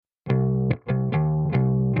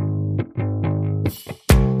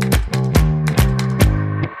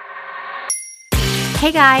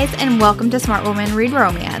Hey guys, and welcome to Smart Woman Read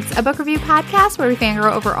Romance, a book review podcast where we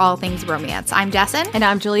fangirl over all things romance. I'm Jessin. And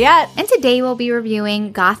I'm Juliet. And today we'll be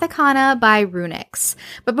reviewing Gothicana by Runix.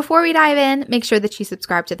 But before we dive in, make sure that you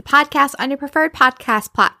subscribe to the podcast on your preferred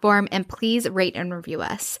podcast platform and please rate and review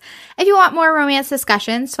us. If you want more romance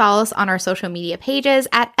discussions, follow us on our social media pages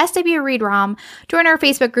at SWReadRom, join our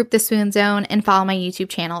Facebook group The Swoon Zone, and follow my YouTube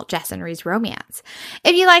channel, Jessin Reads Romance.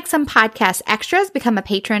 If you like some podcast extras, become a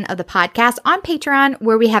patron of the podcast on Patreon,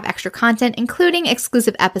 where we have extra content, including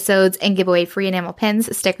exclusive episodes and give away free enamel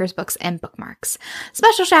pins, stickers, books, and bookmarks.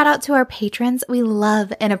 Special shout out to our patrons. We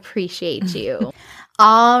love and appreciate you.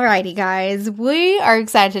 Alrighty, guys, we are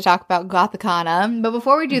excited to talk about Gothicana, but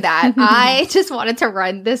before we do that, I just wanted to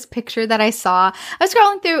run this picture that I saw. I was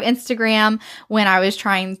scrolling through Instagram when I was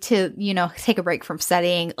trying to, take a break from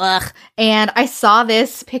studying, and I saw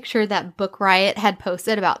this picture that Book Riot had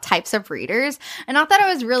posted about types of readers, and I thought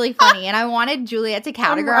it was really funny, and I wanted Juliet to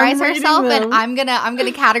categorize herself, and I'm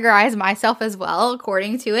gonna categorize myself as well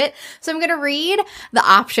according to it. So I'm gonna read the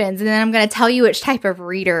options, and then I'm gonna tell you which type of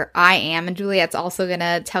reader I am, and Juliet's also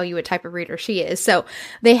gonna tell you what type of reader she is. So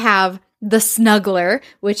they have the snuggler,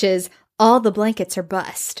 which is all the blankets are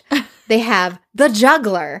bust. They have the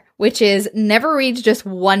juggler, which is never reads just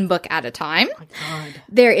one book at a time. Oh my God.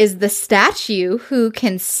 There is the statue, who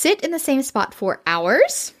can sit in the same spot for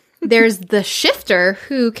hours. There's the shifter,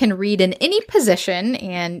 who can read in any position,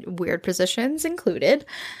 and weird positions included.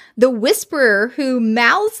 The whisperer, who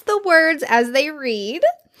mouths the words as they read.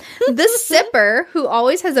 The sipper, who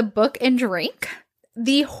always has a book and drink.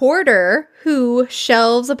 The hoarder, who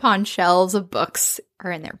shelves upon shelves of books are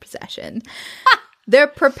in their possession. They're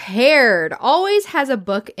prepared, always has a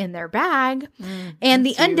book in their bag. And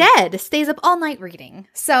the undead stays up all night reading.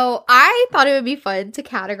 So I thought it would be fun to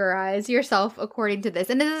categorize yourself according to this.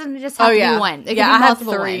 And it doesn't just have to be one. It can be I have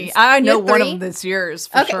multiple three. ones. I know one of them that's yours,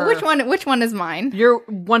 for sure. Which one is mine? You're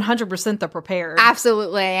 100% the prepared.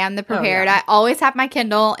 Absolutely, I am the prepared. Oh, yeah. I always have my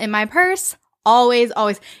Kindle in my purse. Always,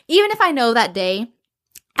 always. Even if I know that day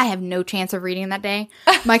I have no chance of reading that day,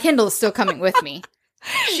 my Kindle is still coming with me.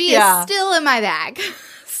 She is still in my bag.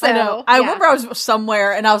 So, I know. I remember I was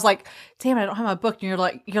somewhere and I was like, damn, I don't have my book. And you're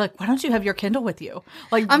like, why don't you have your Kindle with you?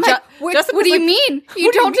 Like, I'm like, what do you mean?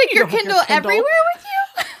 You don't take your Kindle everywhere with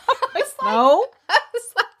you? No. I was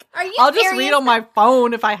like, are you I'll serious? just read on my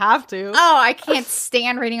phone if I have to. Oh, I can't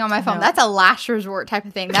stand reading on my phone. No. That's a last resort type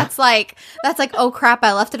of thing. That's like, oh crap,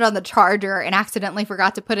 I left it on the charger and accidentally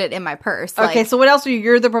forgot to put it in my purse. Okay, so what else are you?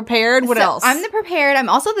 You're the prepared? What else? I'm the prepared. I'm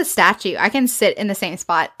also the statue. I can sit in the same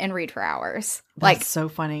spot and read for hours. That's so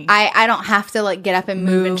funny. I don't have to get up and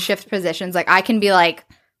move and shift positions. I can be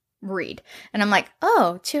read. And I'm like,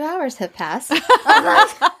 oh, 2 hours have passed.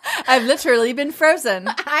 I've literally been frozen.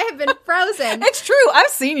 I have been frozen. It's true.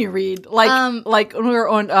 I've seen you read. When we were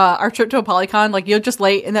on our trip to a Polycon, you'll just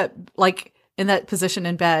lay in that position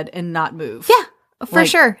in bed and not move. Yeah. For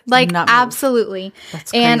sure. Absolutely.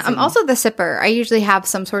 That's crazy. And I'm also the sipper. I usually have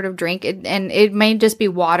some sort of drink, and it may just be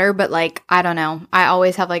water, but I don't know. I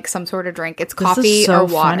always have some sort of drink. It's coffee or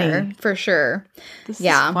water. Funny. For sure. This is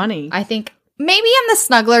funny. I think maybe I'm the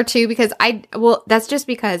snuggler too, because that's just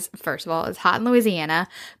because, first of all, it's hot in Louisiana,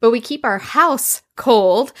 but we keep our house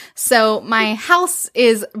cold. So my house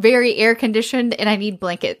is very air conditioned and I need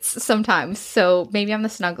blankets sometimes. So maybe I'm the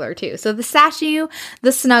snuggler too. So the statue,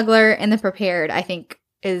 the snuggler, and the prepared, I think,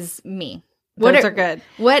 is me. Those are good.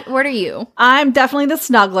 What are you? I'm definitely the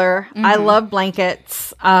snuggler. Mm-hmm. I love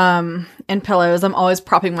blankets and pillows. I'm always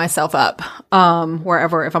propping myself up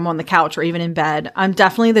wherever, if I'm on the couch or even in bed. I'm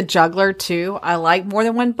definitely the juggler too. I like more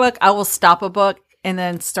than one book. I will stop a book and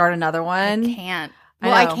then start another one. I can't.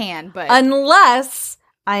 Well, I can, but unless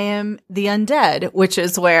I am the undead, which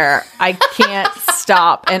is where I can't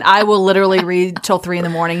stop, and I will literally read till 3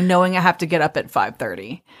 a.m, knowing I have to get up at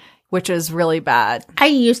 5:30. Which is really bad. I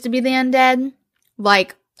used to be the undead.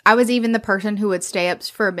 I was even the person who would stay up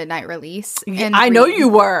for a midnight release. I know you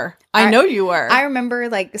were. I know you were. I remember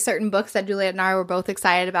certain books that Juliet and I were both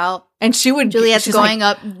excited about. And Juliet's going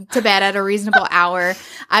up to bed at a reasonable hour.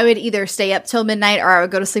 I would either stay up till midnight or I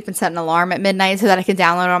would go to sleep and set an alarm at midnight so that I could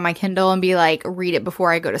download it on my Kindle and be read it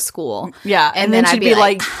before I go to school. Yeah. And then she'd be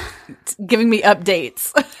giving me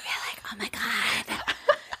updates. I'd be oh my God.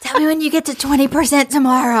 Tell me when you get to 20%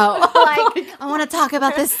 tomorrow. I want to talk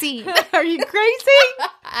about this scene. Are you crazy?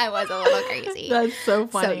 I was a little crazy. That's so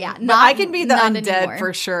funny. So yeah, I can be the undead anymore.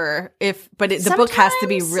 For sure. The book has to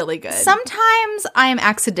be really good. Sometimes I am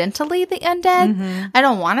accidentally the undead. Mm-hmm. I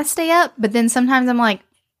don't want to stay up, but then sometimes I'm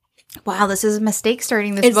Wow, this is a mistake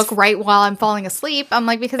starting this book right while I'm falling asleep. I'm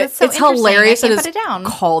like, because it's so it's hilarious. I can't put it down.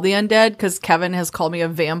 Called the Undead because Kevin has called me a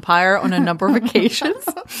vampire on a number of occasions.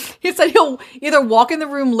 He said he'll either walk in the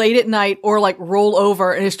room late at night or like roll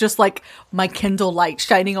over, and it's just like my Kindle light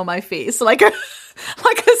shining on my face, like a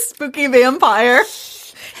spooky vampire.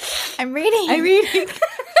 I'm reading.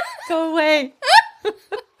 Go away.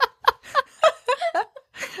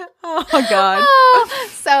 Oh my god.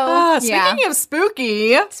 Speaking of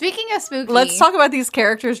spooky, let's talk about these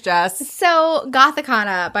characters, Jess. So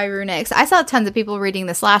Gothicana by Runix. I saw tons of people reading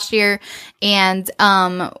this last year, and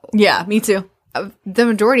yeah, me too. The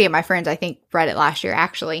majority of my friends, I think, read it last year,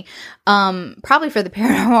 actually. Probably for the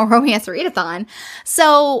Paranormal Romance Readathon.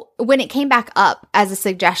 So when it came back up as a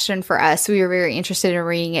suggestion for us, we were very interested in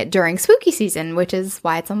reading it during spooky season, which is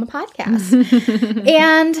why it's on the podcast.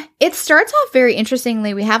 And it starts off very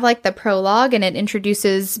interestingly. We have like the prologue, and it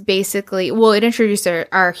introduces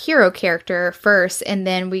our hero character first, and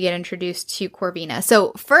then we get introduced to Corvina.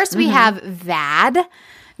 So first we have Vad.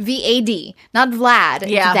 V-A-D, not Vlad,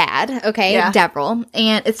 yeah. Dad, okay, yeah. Devril.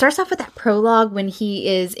 And it starts off with that prologue when he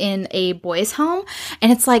is in a boys' home,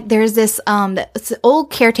 and it's like there's this old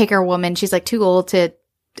caretaker woman. She's like too old to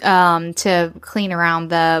clean around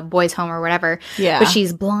the boys' home or whatever. Yeah. But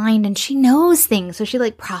she's blind and she knows things, so she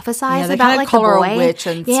like prophesies about like call the her boy. A witch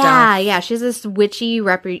and stuff. Yeah, she has this witchy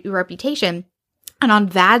reputation. And on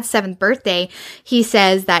Vad's 7th birthday, he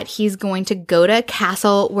says that he's going to go to a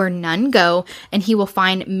castle where none go, and he will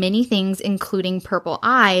find many things, including purple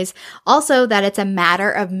eyes. Also, that it's a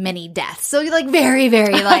matter of many deaths. So, like, very,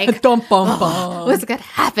 very, like, dum, bum, bum. What's going to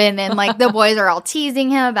happen? And, like, the boys are all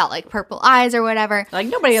teasing him about, like, purple eyes or whatever. Like,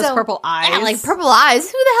 nobody has purple eyes. Yeah, like, purple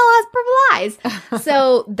eyes. Who the hell has purple eyes?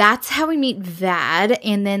 So, that's how we meet Vad.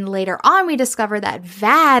 And then later on, we discover that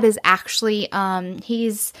Vad is actually,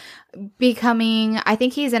 he's becoming, I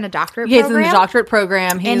think he's in a doctorate program. He's in the doctorate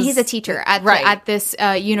program. He's a teacher at this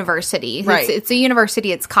university. Right. It's a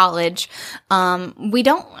university, it's college. Did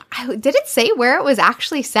it say where it was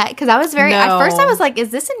actually set? Because I was at first I was like,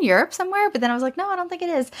 is this in Europe somewhere? But then I was like, no, I don't think it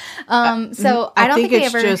is. So I don't think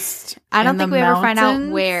we ever find out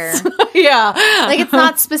where. Yeah. Like, it's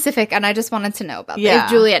not specific, and I just wanted to know about that. If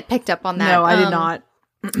Juliet picked up on that. No, I did not.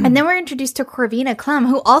 And then we're introduced to Corvina Clem,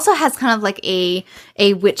 who also has kind of like a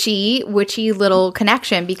witchy little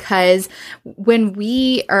connection, because when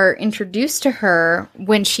we are introduced to her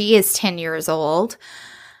when she is 10 years old,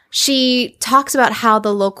 she talks about how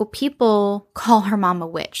the local people call her mom a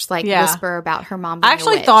witch, whisper about her mom being I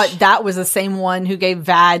actually a witch. thought that was the same one who gave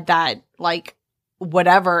Vad that, like,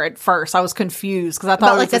 whatever at first. I was confused because I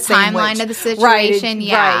thought about, it was the timeline same of the situation. Right,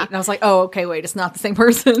 yeah. Right. And I was like, oh, okay, wait, it's not the same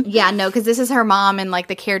person. Yeah, no, because this is her mom, and like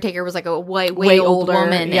the caretaker was like a way old older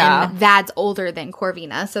woman. Yeah. And Vad's older than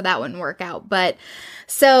Corvina, so that wouldn't work out. But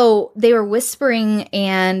so they were whispering,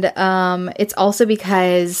 and it's also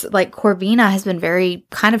because like Corvina has been very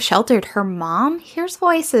kind of sheltered. Her mom hears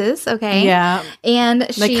voices, okay? Yeah. And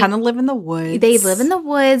they kind of live in the woods. They live in the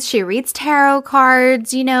woods. She reads tarot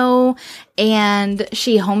cards, and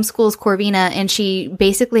she homeschools Corvina, and she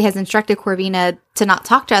basically has instructed Corvina to not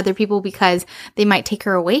talk to other people because they might take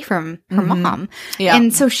her away from her mom. Yeah.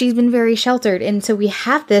 And so she's been very sheltered. And so we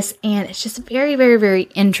have this, and it's just very, very, very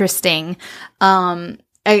interesting.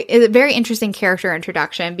 A very interesting character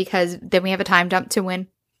introduction, because then we have a time jump to when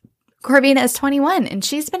Corvina is 21 and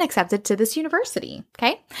she's been accepted to this university.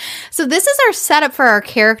 Okay. So this is our setup for our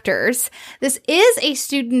characters. This is a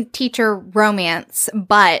student-teacher romance,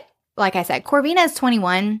 but like I said, Corvina is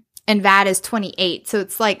 21 and Vad is 28. So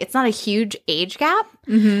it's like, it's not a huge age gap.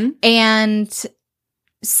 Mm-hmm. And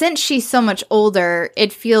since she's so much older,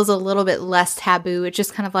 it feels a little bit less taboo. It's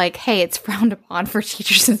just kind of like, hey, it's frowned upon for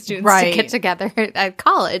teachers and students to get together at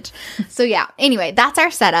college. So yeah, anyway, that's our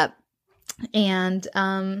setup. And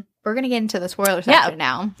we're going to get into the spoiler section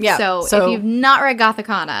now. Yeah. So if you've not read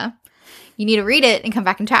Gothicana, you need to read it and come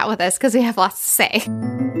back and chat with us, because we have lots to say.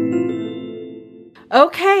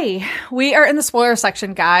 Okay, we are in the spoiler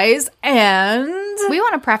section, guys, and we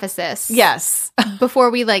want to preface this. Yes. Before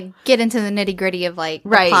we get into the nitty gritty of the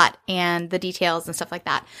plot and the details and stuff like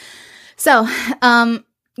that. So,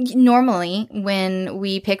 normally when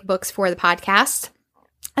we pick books for the podcast,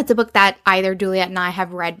 it's a book that either Juliet and I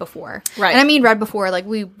have read before. Right. And I mean read before, like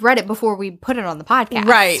we read it before we put it on the podcast.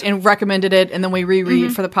 Right. And recommended it, and then we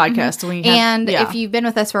reread for the podcast. Mm-hmm. If you've been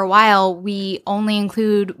with us for a while, we only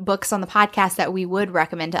include books on the podcast that we would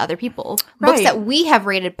recommend to other people. Right. Books that we have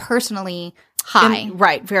rated personally high.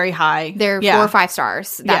 Very high. They're 4 or 5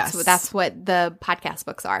 stars. That's what the podcast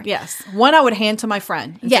books are. Yes. One I would hand to my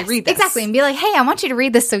friend and say, read this. Exactly. And be like, hey, I want you to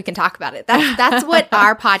read this so we can talk about it. That's what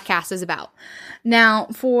our podcast is about. Now,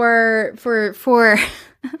 for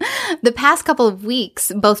the past couple of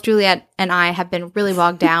weeks, both Juliet and I have been really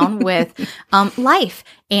bogged down with life.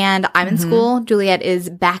 And I'm in school. Juliet is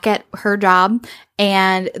back at her job.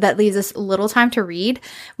 And that leaves us little time to read.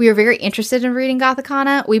 We were very interested in reading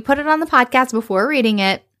Gothicana. We put it on the podcast before reading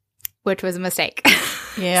it, which was a mistake.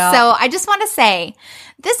 Yeah. So I just want to say,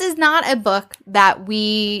 this is not a book that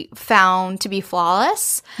we found to be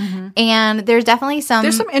flawless. And there's definitely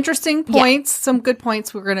There's some interesting points, some good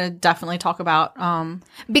points we're going to definitely talk about.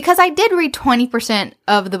 Because I did read 20%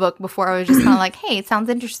 of the book before I was just kind of like, hey, it sounds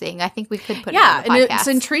interesting. I think we could put it on the podcast. And it's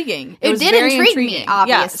intriguing. It did intrigue me,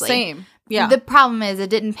 obviously. Yeah, same. Yeah. The problem is it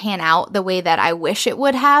didn't pan out the way that I wish it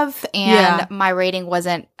would have. And my rating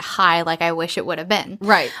wasn't high like I wish it would have been.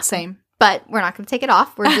 Right. Same. But we're not going to take it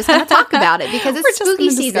off. We're just going to talk about it because it's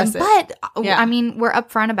spooky season. But, I mean, we're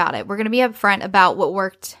upfront about it. We're going to be upfront about what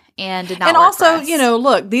worked and did not work. And also, for us. you know,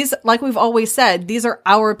 look, these, like we've always said, these are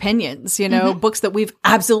our opinions, you know, books that we've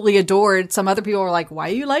absolutely adored. Some other people are like, why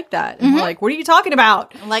you like that? And we're like, what are you talking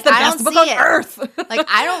about? Like, it's the I best don't book see on it. earth. Like,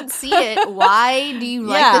 I don't see it. Why do you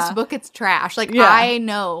like this book? It's trash. Like, I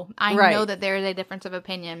know that there is a difference of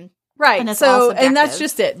opinion. Right. And so, and that's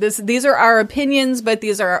just it. These are our opinions, but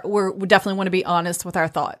we definitely want to be honest with our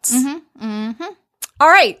thoughts. All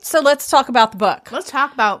right. So let's talk about the book. Let's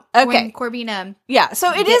talk about when Corbina. Yeah.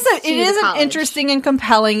 So it is an interesting and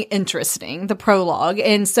compelling, the prologue.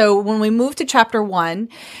 And so when we move to chapter 1,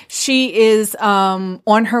 she is,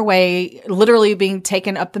 on her way, literally being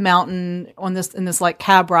taken up the mountain in this like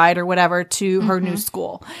cab ride or whatever to her new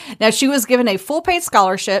school. Now she was given a full paid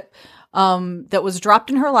scholarship that was dropped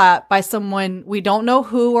in her lap by someone we don't know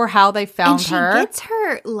who or how they found her. And she gets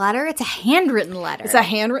her letter. It's a handwritten letter. It's a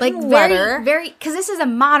handwritten letter. Very, because this is a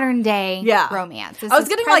modern day romance. I was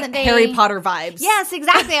getting like Harry Potter vibes. Yes,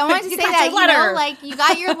 exactly. I wanted to say that. You know, like you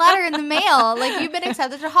got your letter in the mail. Like you've been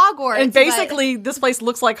accepted to Hogwarts. And basically, this place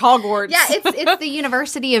looks like Hogwarts. Yeah, it's the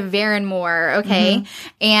University of Varenmore. Okay,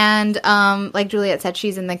 and like Juliet said,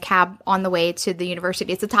 she's in the cab on the way to the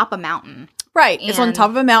university. It's atop a mountain. Right. It's on top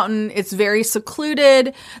of a mountain. It's very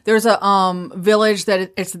secluded. There's a village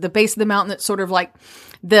that it's at the base of the mountain that's sort of like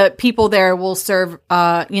the people there will serve,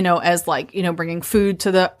 as like, bringing food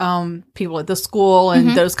to the people at the school and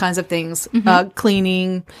those kinds of things,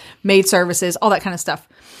 cleaning, maid services, all that kind of stuff.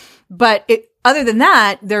 But other than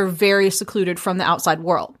that, they're very secluded from the outside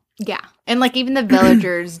world. Yeah. And like even the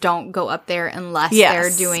villagers don't go up there unless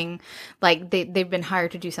they're doing like they've been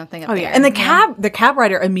hired to do something up there. Yeah. And the cab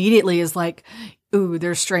rider immediately is like, ooh,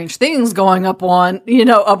 there's strange things going up on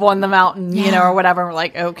the mountain, or whatever. We're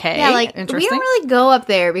like, okay. Yeah, like interesting. we don't really go up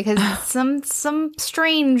there because some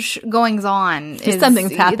strange goings on.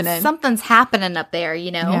 Something's happening. Something's happening up there,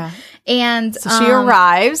 Yeah. And so she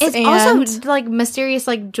arrives. It's also like mysterious,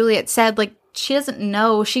 like Juliet said, like she doesn't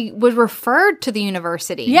know. She was referred to the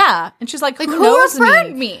university. Yeah. And she's like who knows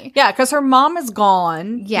referred me? Yeah, because her mom is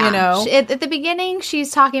gone. Yeah. At the beginning,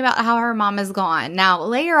 she's talking about how her mom is gone. Now,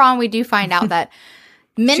 later on, we do find out that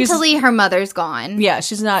mentally her mother's gone. Yeah,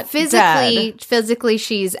 she's not physically. dead. Physically,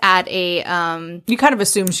 she's at a you kind of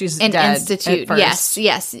assume she's an dead institute. At first.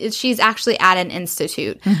 Yes. She's actually at an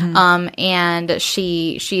institute. And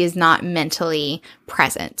she is not mentally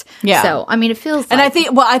present. Yeah. So I mean, it feels. And I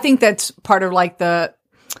think that's part of like the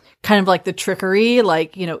kind of like the trickery,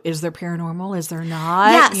 like, is there paranormal? Is there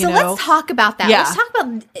not? Yeah, so let's talk about that. Yeah. Let's talk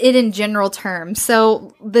about it in general terms.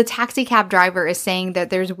 So the taxi cab driver is saying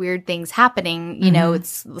that there's weird things happening.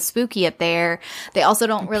 It's spooky up there. They also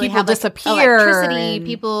don't really have electricity.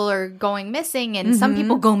 People are going missing and some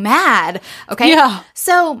people go mad. Okay? Yeah.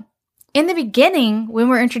 So in the beginning, when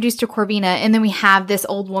we're introduced to Corbina, and then we have this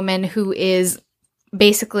old woman who is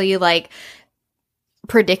basically like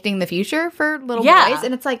predicting the future for little boys,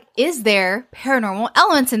 and it's like, is there paranormal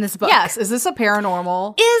elements in this book? Yes. Is this a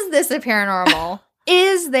paranormal?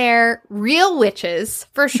 Is there real witches?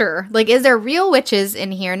 For sure. Like, is there real witches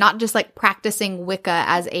in here? Not just like practicing Wicca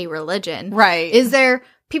as a religion. Right. Is there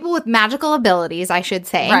people with magical abilities, I should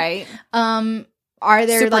say? Right. Are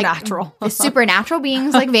there supernatural supernatural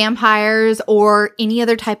beings like vampires or any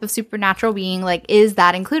other type of supernatural being? Like, is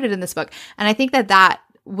that included in this book? And I think that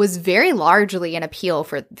was very largely an appeal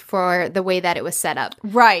for the way that it was set up.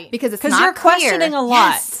 Right. Because it's not you're clear. Questioning a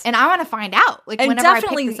lot. Yes. And I want to find out. Like, and whenever I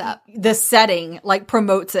pick this up. The setting, like,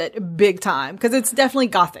 promotes it big time. Because it's definitely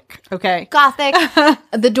gothic. Okay? Gothic.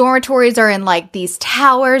 The dormitories are in, like, these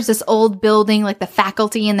towers, this old building, like the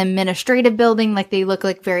faculty and the administrative building. Like, they look,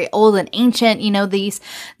 like, very old and ancient.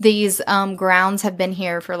 These grounds have been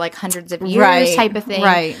here for, like, hundreds of years type of thing.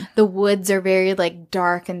 Right. The woods are very, like,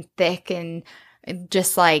 dark and thick and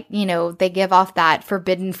just like, you know, they give off that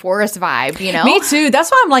forbidden forest vibe, you know? Me too. That's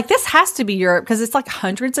why I'm like, this has to be Europe because it's like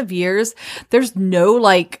hundreds of years. There's no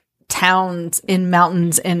like towns in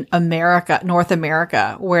mountains in America, North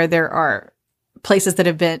America, where there are places that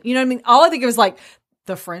have been, you know what I mean? All I think of is like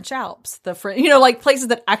the French Alps, you know, like places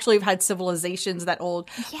that actually have had civilizations that old,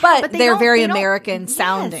 Yeah, but they're very they don't- American yes.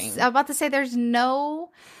 sounding. I'm about to say there's no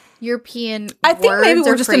European I think maybe words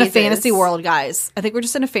we're or just in a phrases. fantasy world, guys. I think we're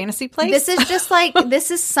just in a fantasy place. This is just like,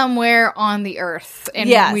 this is somewhere on the earth. And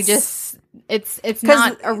Yes. we just, it's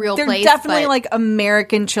not a real they're place. definitely but like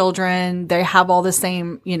American children. They have all the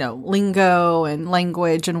same, you know, lingo and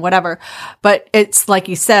language and whatever. But it's like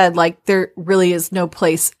you said, like there really is no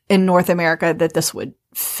place in North America that this would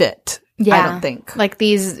fit. yeah, I don't think. like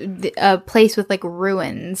a place with like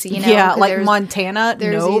ruins, you know? Yeah, 'Cause like there's- Montana.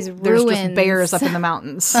 there's No, these there's just ruins. bears up in the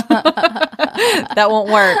mountains. That won't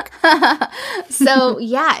work. So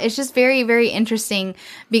yeah, it's just very, very interesting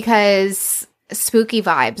because spooky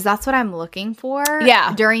vibes. That's what I'm looking for.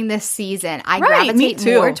 Yeah. During this season, I Right, me gravitate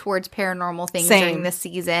too. more towards paranormal things Same. during this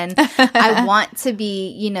season. I want to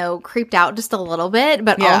be, you know, creeped out just a little bit,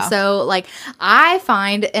 but Yeah. also like I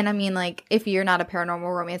find, and I mean, like if you're not a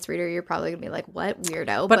paranormal romance reader, you're probably gonna be like, "What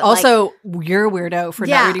weirdo?" But like, also, you're a weirdo for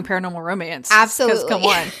Yeah. not reading paranormal romance. 'Cause Absolutely. come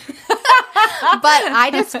on. but I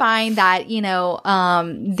just find that, you know,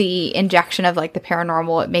 the injection of like the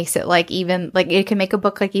paranormal, it makes it like even like it can make a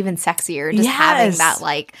book like even sexier. Just having Yes. that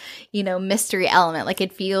like, you know, mystery element. Like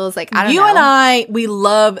it feels like, I don't You know. and I, we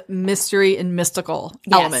love mystery and mystical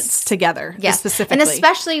Yes. elements together. Yes. Specifically. And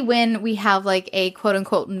especially when we have like a quote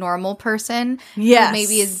unquote normal person Yes. who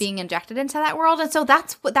maybe is being injected into that world. And so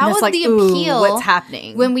that's what that And it's was like, the ooh, appeal. what's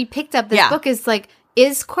happening? When we picked up this Yeah. book is like,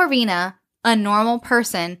 is Corvina a normal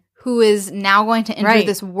person who is now going to enter Right.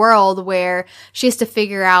 this world where she has to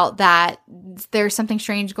figure out that there's something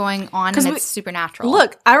strange going on and it's supernatural?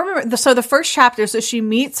 Look, I remember, the first chapter, so she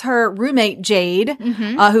meets her roommate, Jade,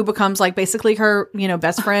 who becomes like basically her, you know,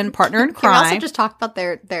 best friend, partner in Can we also crime. just talk about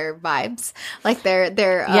their vibes? Like their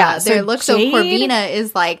Yeah, so their look. So Jade- Corvina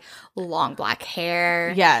is like long black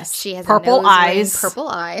hair. Yes. She has Purple a nose ring, eyes. purple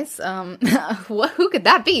eyes. Who could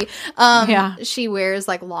that be? Yeah. She wears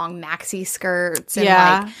like long maxi skirts and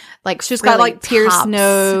Yeah. like She's frilly got like pierced tops.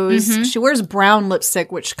 nose. Mhm. She wears brown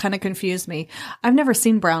lipstick, which kind of confused me. I've never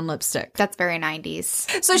seen brown lipstick. That's very 90s.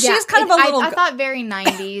 So she's kind of a little. I thought very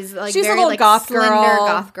 90s. Like She's a very, little like, goth slender girl.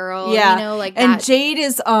 goth girl. Yeah. You know, like and that. Jade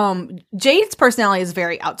is Jade's personality is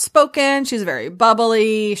very outspoken. She's very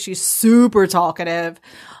bubbly. She's super talkative.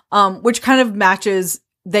 Which kind of matches.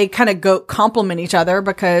 They kind of go complement each other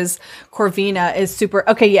because Corvina is super.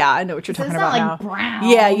 Okay, yeah, I know what you're talking it's about not like now. brown.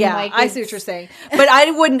 Yeah, Like, I see what you're saying. But I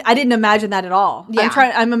didn't imagine that at all. Yeah.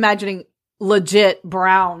 I'm imagining legit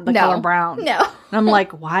brown, the No. color brown. No. And I'm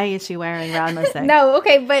like, why is she wearing brown lipstick? No,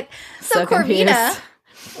 okay, but so So Corvina,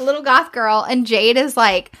 a little goth girl, and Jade is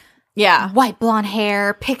like Yeah. white blonde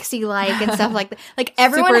hair, pixie like, and stuff like that. Like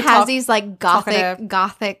everyone Super has these like talkative.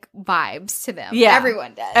 gothic vibes to them. Yeah.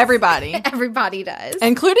 Everyone does. Everybody. Everybody does.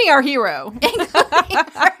 Including our hero.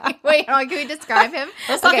 Wait, hold on, can we describe him?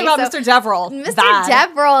 Let's talk about Mr. Deverell. Mr. That.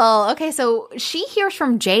 Deverell. Okay, so she hears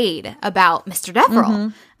from Jade about Mr. Deverell.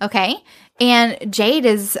 Mm-hmm. Okay. And Jade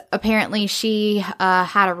is apparently she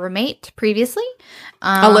had a roommate previously.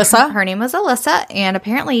 Alyssa. Her name was Alyssa. And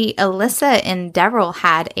apparently Alyssa and Deverell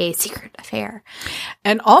had a secret affair.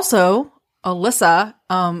 And also, Alyssa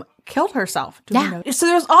killed herself. Did you Yeah. know? So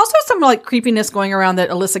there's also some like creepiness going around that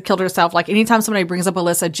Alyssa killed herself. Like anytime somebody brings up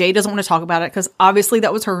Alyssa, Jade doesn't want to talk about it because obviously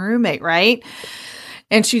that was her roommate, right?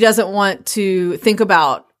 And she doesn't want to think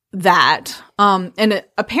about that.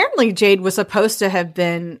 Apparently Jade was supposed to have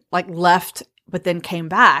been like left, but then came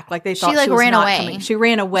back. Like they thought like, she was ran not away. coming. She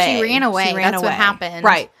ran away. She ran away. That's what happened.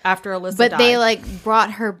 Right. After Alyssa But died. they like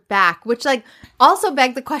brought her back, which like also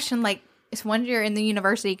begged the question, like, is when you're in the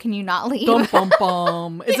university, can you not leave? Bum, bum,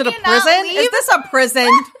 bum. Is it a you not prison? leave? Is this a prison?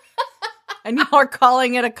 And y'all are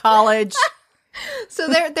calling it a college. So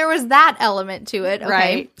there was that element to it. Okay.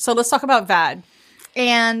 Right. So let's talk about Vad.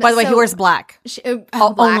 And By the way, he so- wears black. black.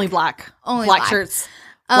 Only black. Only black black. shirts.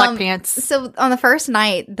 Black pants. So on the first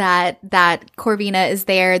night that Corvina is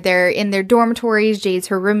there, they're in their dormitories. Jade's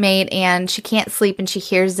her roommate, and she can't sleep, and she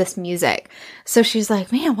hears this music. So she's like,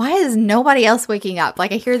 "Man, why is nobody else waking up?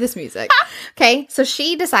 Like I hear this music." Okay, so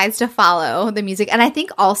she decides to follow the music, and I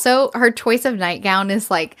think also her choice of nightgown is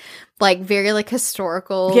like very like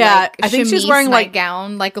historical. Yeah, like, I think she's chemise wearing, like-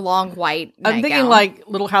 nightgown, like long white. I'm thinking nightgown. like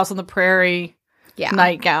Little House on the Prairie.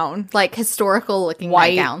 nightgown. Like historical looking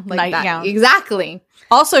White nightgown. Like nightgown. That. Exactly.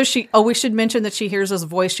 Also, we should mention that she hears this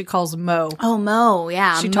voice she calls Mo. Oh, Mo.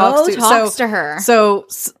 Yeah. She Mo talks to her. So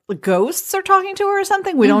ghosts are talking to her or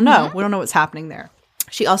something? We don't know. We don't know what's happening there.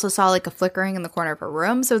 She also saw like a flickering in the corner of her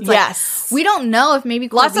room. So it's Yes. like, we don't know if maybe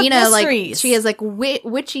Lots of Corvina, like, mysteries. she has like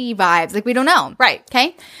witchy vibes. Like, we don't know. Right.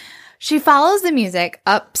 Okay. She follows the music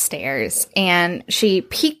upstairs and she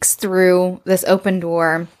peeks through this open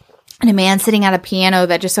door. And a man sitting at a piano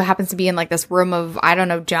that just so happens to be in like this room of, I don't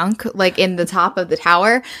know, junk, like in the top of the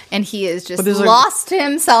tower. And he is just lost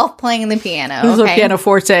himself playing the piano. There's a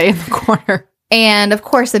pianoforte in the corner. And of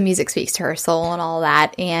course the music speaks to her soul and all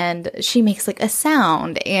that. And she makes like a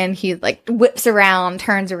sound and he like whips around,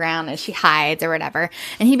 turns around and she hides or whatever.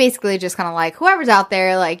 And he basically just kind of like, whoever's out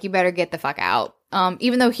there, like, you better get the fuck out.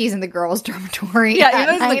 Even though he's in the girls' dormitory. Yeah, even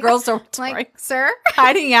though he's in the girls' dormitory. Like, sir?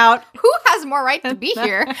 Hiding out. Who has more right to be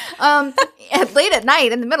here? Late at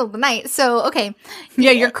night, in the middle of the night. So, okay.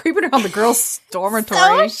 Yeah, you're creeping around the girls'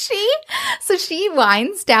 dormitory. So she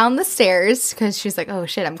winds down the stairs because she's like, oh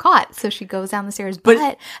shit, I'm caught. So she goes down the stairs. But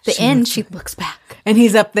at the end, she looks back. And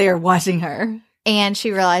he's up there watching her. And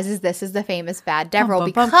she realizes this is the famous Bad Deverell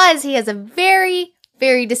because he has a very,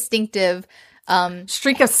 very distinctive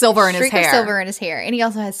streak of silver in his hair. And he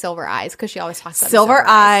also has silver eyes because she always talks about silver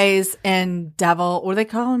eyes and devil. What do they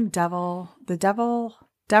call him? Deverell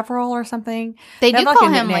or something. They do call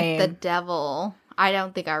him like the devil. I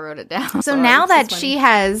don't think I wrote it down. So now that she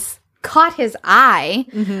has caught his eye,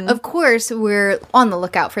 of course, we're on the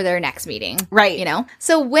lookout for their next meeting. Right. You know?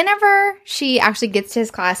 So whenever she actually gets to his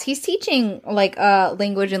class, he's teaching like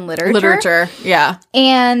language and literature. Yeah.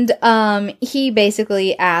 And he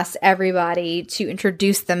basically asks everybody to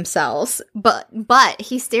introduce themselves, but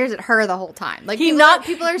he stares at her the whole time. Like people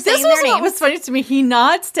are saying their names. What was funny to me. He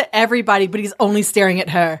nods to everybody, but he's only staring at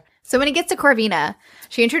her. So when he gets to Corvina,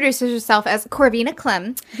 she introduces herself as Corvina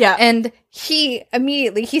Clem. Yeah. And he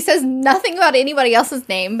says nothing about anybody else's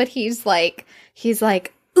name, but he's like,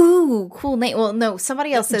 ooh, cool name. Well, no,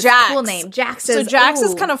 somebody else says Jax. Cool name. Jax says, so Jax ooh.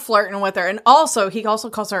 is kind of flirting with her. And also, he also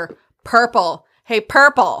calls her Purple. Hey,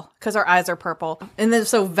 Purple. Because her eyes are purple. And then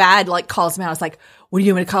so Vad like calls him out. It's like, what do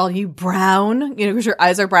you want me to call you? Brown? You know, because your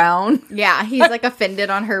eyes are brown. Yeah, he's like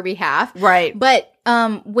offended on her behalf. Right. But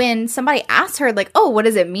when somebody asks her, like, oh, what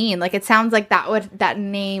does it mean? Like, it sounds like that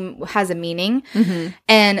name has a meaning.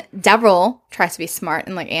 And Deverell tries to be smart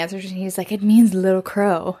and like answers, and he's like, it means little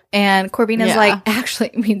crow. And Corvina's like, actually,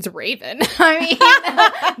 it means raven. I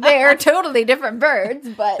mean, they're totally different birds,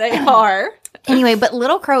 but they are. Anyway, but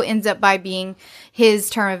Little Crow ends up by being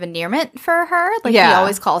his term of endearment for her. Like, he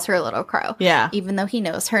always calls her Little Crow. Yeah. Even though he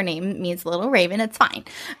knows her name means Little Raven, it's fine.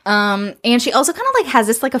 And she also kind of, like, has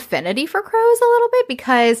this, like, affinity for crows a little bit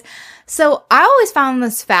because... So, I always found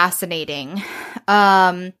this fascinating.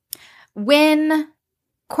 When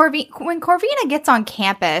Corvina gets on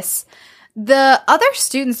campus... The other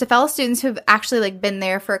students, the fellow students who've actually like been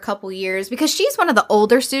there for a couple years, because she's one of the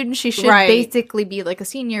older students, she should basically be like a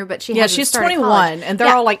senior, but she's 21 college. and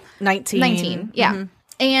they're all like 19. Yeah.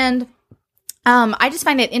 And I just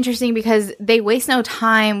find it interesting because they waste no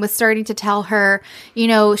time with starting to tell her, you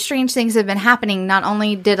know, strange things have been happening. Not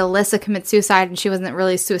only did Alyssa commit suicide and she wasn't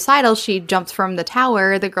really suicidal, she jumped from the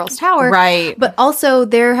tower, the girls' tower. Right. But also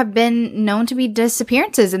there have been known to be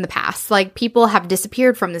disappearances in the past. Like people have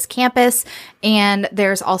disappeared from this campus, and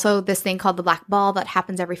there's also this thing called the Black Ball that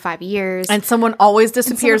happens every 5 years. And someone always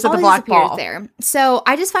disappears at the Black Ball. There. So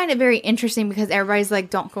I just find it very interesting because everybody's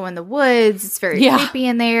like, don't go in the woods. It's very creepy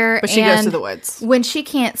in there. But she goes to the woods. When she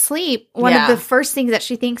can't sleep, one of the first things that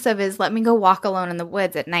she thinks of is, let me go walk alone in the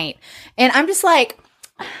woods at night. And I'm just like,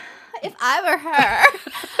 if I were her,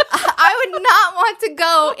 I would not want to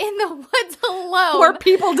go in the woods alone. Where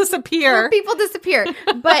people disappear.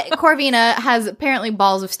 But Corvina has apparently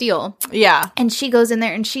balls of steel. Yeah. And she goes in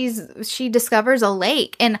there and she discovers a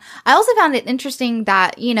lake. And I also found it interesting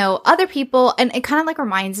that, you know, other people, and it kind of like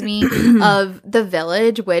reminds me of The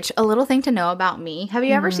Village, which a little thing to know about me. Have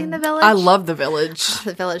you ever seen The Village? I love The Village.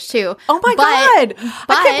 The Village too. Oh my God.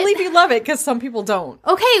 I can't believe you love it because some people don't.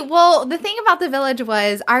 Okay. Well, the thing about The Village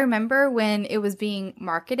was I remember when it was being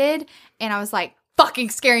marketed and I was like, fucking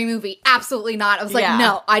scary movie. Absolutely not. I was like,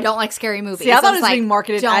 no, I don't like scary movies. See, I thought it was being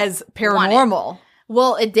marketed as paranormal.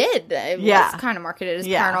 Well, it did. It was kind of marketed as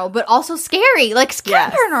paranormal, but also scary. Like, scary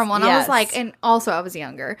paranormal. And I was like, and also I was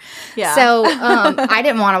younger. Yeah. So, I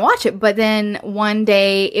didn't want to watch it. But then one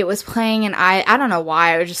day it was playing and I don't know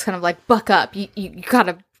why. I was just kind of like, buck up. You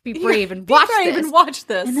gotta be brave and watch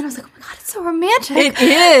this. And then I was like, oh my God, it's so romantic. It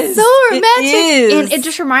is. So romantic. It is. And it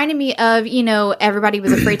just reminded me of, everybody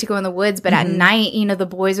was afraid to go in the woods, but at night, the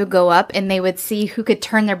boys would go up and they would see who could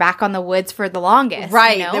turn their back on the woods for the longest.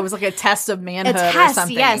 Right. There was like a test of manhood or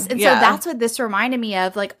something. Yes. And so that's what this reminded me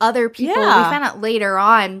of. Like other people, we found out later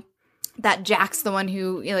on that Jack's the one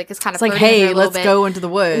who is kind of like, hey, let's go into the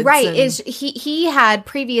woods. Right. He had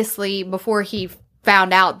previously, before he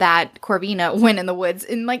found out that Corvina went in the woods,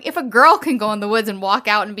 and like if a girl can go in the woods and walk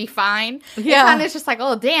out and be fine, it kind of is just like,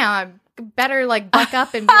 oh damn, I better like buck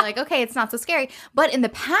up and be like, okay, it's not so scary. But in the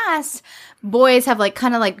past, boys have like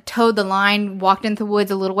kind of like towed the line, walked into the woods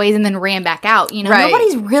a little ways, and then ran back out.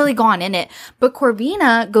 Nobody's really gone in it. But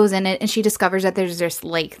Corvina goes in it and she discovers that there's this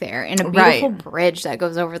lake there and a beautiful bridge that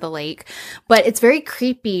goes over the lake. But it's very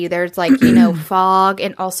creepy. There's like, fog,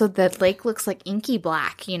 and also the lake looks like inky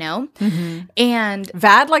black, And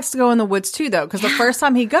Vad likes to go in the woods too, though, because the first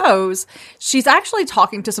time he goes, she's actually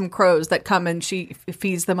talking to some crows that come and she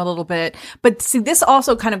feeds them a little bit. But see, this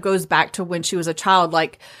also kind of goes back to when she was a child,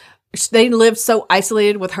 like, they lived so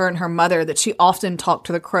isolated with her and her mother that she often talked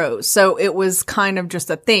to the crows. So it was kind of just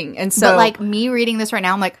a thing. And so, but like me reading this right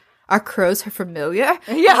now, I'm like, are crows her familiar?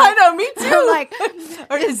 Yeah, I know, me too. I'm like,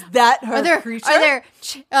 or is that her creature? Are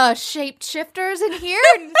there shape shifters in here?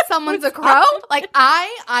 And someone's a crow? Like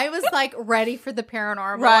I was like ready for the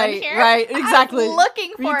paranormal in here. Right, exactly. I was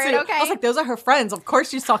looking for it. Okay, I was like, those are her friends. Of course,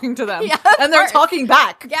 she's talking to them. Yeah, and they're talking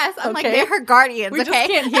back. Yes, I'm like, they're her guardians. We just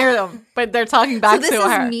can't hear them, but they're talking back to her.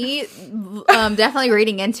 So this is me definitely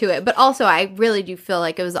reading into it, but also I really do feel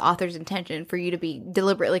like it was the author's intention for you to be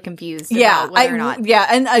deliberately confused. About whether or not. Yeah,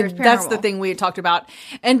 and that's the thing we had talked about,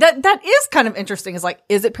 and that is kind of interesting. Is like,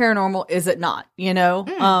 is it paranormal? Is it not?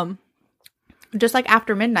 Just like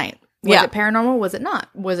After Midnight. Was it paranormal? Was it not?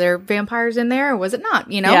 Was there vampires in there? Or was it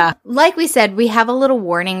not? Yeah. Like we said, we have a little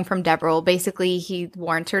warning from Deverell. Basically, he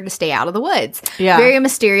warns her to stay out of the woods. Yeah. Very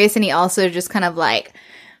mysterious, and he also just kind of like,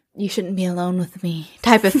 you shouldn't be alone with me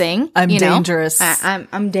type of thing. I'm dangerous.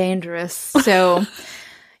 I'm dangerous. So...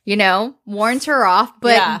 warns her off,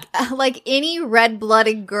 but like any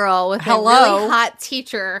red-blooded girl with a really hot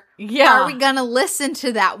teacher, are we gonna listen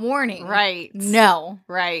to that warning? Right. No.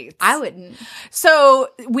 Right. I wouldn't. So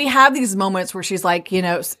we have these moments where she's like,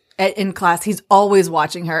 in class, he's always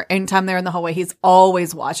watching her. Anytime they're in the hallway, he's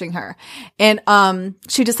always watching her. And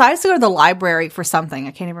she decides to go to the library for something.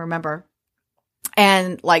 I can't even remember.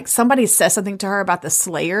 And like somebody says something to her about the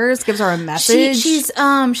Slayers, gives her a message. She's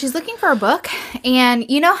looking for a book, and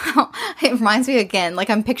how it reminds me again, like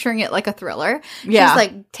I'm picturing it like a thriller. Yeah. She's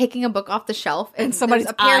like taking a book off the shelf, and somebody's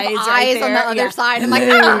a pair of eyes on the other side. I'm like,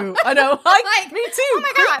 I know, like me too. Oh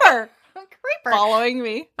my God. Creeper following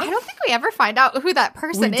me. I don't think we ever find out who that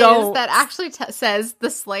person is that actually says the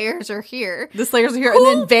Slayers are here. The Slayers are here, and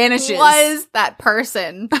then vanishes. Was that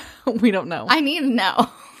person? We don't know. I need to know.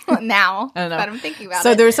 Now, I don't know. But I'm thinking about it.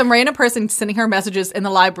 So there's some random person sending her messages in the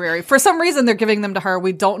library. For some reason, they're giving them to her.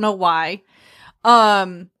 We don't know why.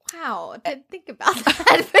 Wow, I didn't think about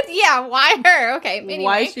that. But yeah, why her? Okay, anyway.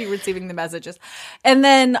 Why is she receiving the messages? And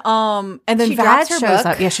then she Vad shows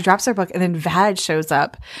up. Yeah, she drops her book, and then Vad shows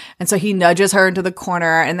up, and so he nudges her into the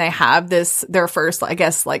corner, and they have their first, I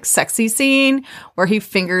guess, like sexy scene where he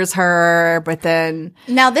fingers her, but then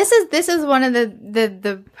now this is one of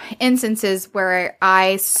the instances where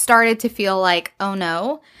I started to feel like, oh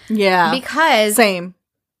no, yeah, because same.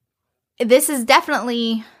 This is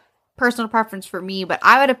definitely personal preference for me, but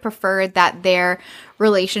I would have preferred that their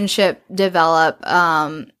relationship develop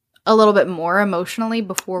a little bit more emotionally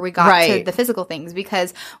before we got to the physical things,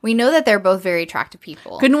 because we know that they're both very attractive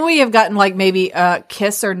people. Couldn't we have gotten like maybe a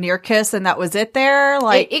kiss or near kiss and that was it there?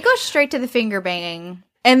 Like it goes straight to the finger banging.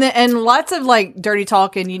 And lots of like dirty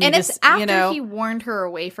talk, and it's after he warned her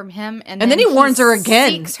away from him, and then he warns her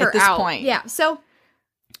again at this point. Yeah, so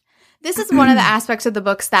this is one of the aspects of the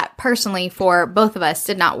books that personally for both of us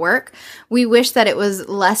did not work. We wish that it was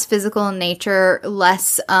less physical in nature,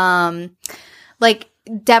 less like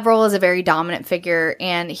Deverell is a very dominant figure,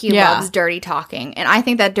 and he loves dirty talking. And I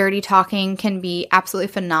think that dirty talking can be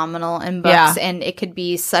absolutely phenomenal in books, and it could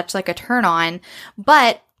be such like a turn on.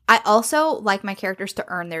 But I also like my characters to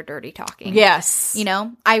earn their dirty talking. Yes.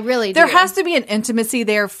 I really do. There has to be an intimacy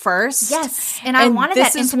there first. Yes. And I wanted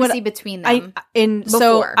that intimacy between them.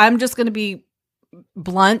 So I'm just going to be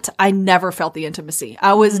blunt. I never felt the intimacy.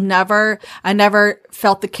 I never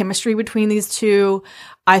felt the chemistry between these two.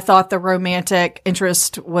 I thought the romantic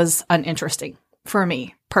interest was uninteresting for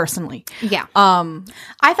me personally. Yeah.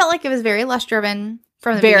 I felt like it was very lust driven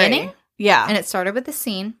from the beginning. Yeah. And it started with the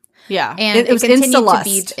scene. Yeah. And it was continued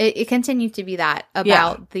insta-lust. to be it continued to be that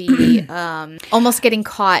about the almost getting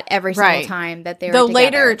caught every single time that they were together.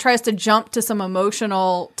 Later it tries to jump to some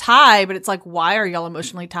emotional tie, but it's like, why are y'all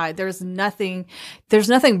emotionally tied? There's nothing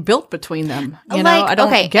built between them. You know, I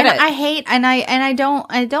don't get it. I hate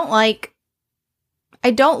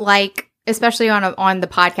I don't like, especially on the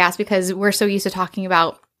podcast, because we're so used to talking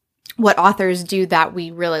about what authors do that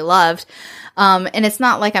we really loved. And it's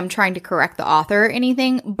not like I'm trying to correct the author or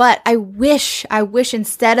anything, but I wish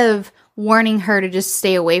instead of warning her to just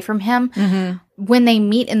stay away from him, when they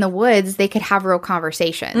meet in the woods, they could have real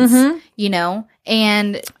conversations, you know?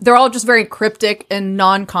 And they're all just very cryptic and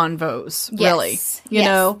non-convos, really. You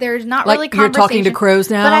know? There's not like really conversation. You're talking to crows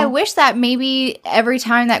now? But I wish that maybe every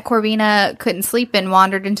time that Corvina couldn't sleep and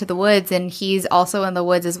wandered into the woods, and he's also in the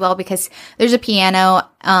woods as well, because there's a piano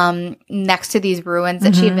next to these ruins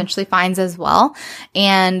that she eventually finds as well.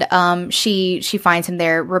 And she finds him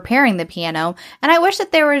there repairing the piano. And I wish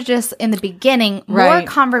that there was just, in the beginning, more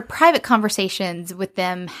private conversations with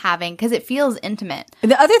them having, because it feels intimate. And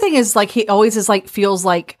the other thing is, like, he always is like, feels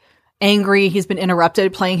like angry. He's been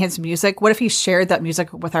interrupted playing his music. What if he shared that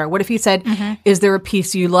music with her? What if he said, is there a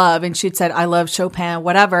piece you love? And she'd said, I love Chopin,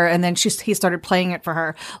 whatever. And then he started playing it for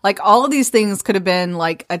her. Like, all of these things could have been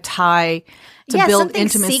like a tie to build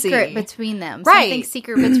intimacy. Secret between them. Right. Something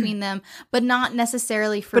secret between them, but not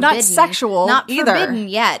necessarily forbidden. But not sexual either. Not forbidden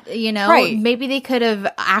yet, you know? Right. Maybe they could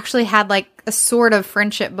have actually had like a sort of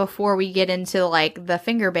friendship before we get into like the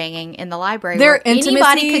finger banging in the library. Where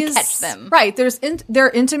anybody could catch them. Right. There are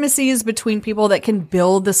intimacies between people that can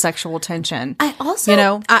build the sexual tension. I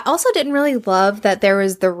also didn't really love that there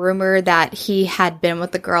was the rumor that he had been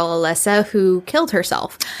with the girl Alyssa who killed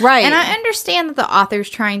herself. Right. And I understand that the author's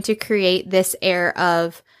trying to create this air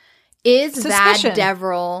of, is suspicion. Vad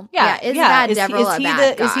Deverell? Is Vad Deverell a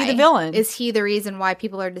bad guy? Is he the villain? Is he the reason why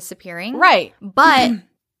people are disappearing? Right. But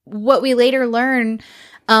what we later learn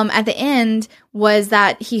at the end was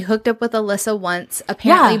that he hooked up with Alyssa once,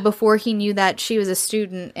 apparently before he knew that she was a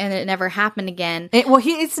student, and it never happened again.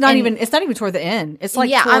 It's not even toward the end. It's like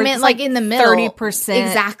like in the middle, 30%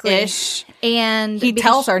 exactly ish. And he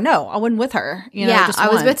tells her, "No, I wasn't with her." I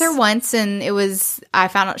was with her once, and I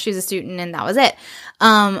found out she was a student, and that was it.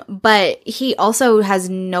 But he also has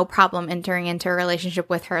no problem entering into a relationship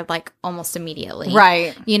with her, like, almost immediately.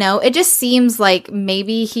 Right. You know, it just seems like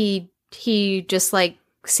maybe he just, like,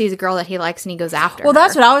 sees a girl that he likes and he goes after her.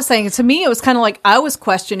 That's what I was saying. To me, it was kind of like I was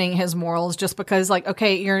questioning his morals just because, like,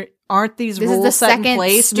 okay, aren't these rules set in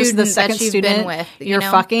place? This is the second student been with, you're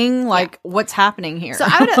fucking. Like, what's happening here? So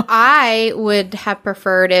I would have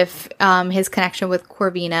preferred if his connection with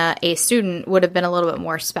Corvina, a student, would have been a little bit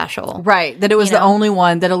more special. Right. That it was the only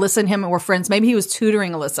one, that Alyssa and him were friends. Maybe he was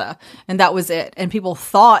tutoring Alyssa, and that was it. And people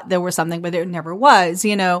thought there was something, but there never was.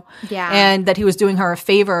 You know. Yeah. And that he was doing her a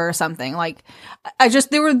favor or something. Like,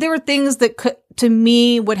 there were things that could, to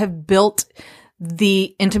me, would have built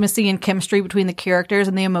the intimacy and chemistry between the characters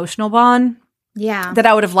and the emotional bond. Yeah. That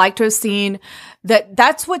I would have liked to have seen.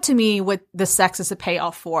 That's what, to me, what the sex is a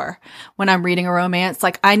payoff for when I'm reading a romance.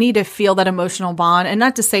 Like, I need to feel that emotional bond. And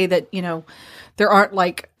not to say that, there aren't,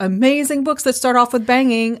 like, amazing books that start off with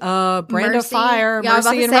banging. Brand of Fire,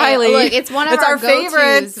 Mercy and Riley. Look, it's one of our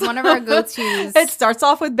favorites. One of our go-tos. It starts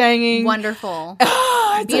off with banging. Wonderful.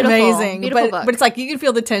 It's beautiful, amazing. Beautiful book. But it's like you can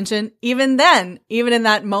feel the tension even then, even in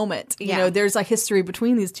that moment. You know, there's a history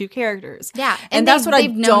between these two characters. Yeah. And that's what they've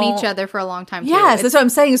known each other for a long time, too. Yes, that's what I'm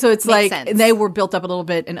saying. So it's like, sense. they were built up a little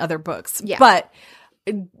bit in other books. Yeah. But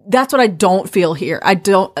that's what I don't feel here. I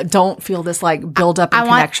don't feel this, like, build up and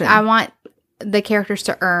connection. I want the characters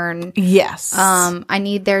to earn. Yes. I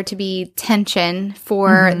need there to be tension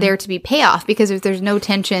for there to be payoff, because if there's no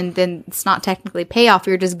tension, then it's not technically payoff.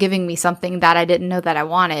 You're just giving me something that I didn't know that I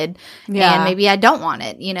wanted. Yeah. And maybe I don't want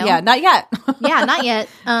it, Yeah, not yet. Yeah, not yet.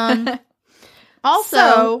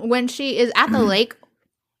 Also, when she is at the lake,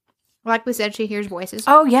 like we said, she hears voices.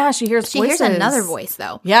 Oh, yeah, she hears voices. She hears another voice,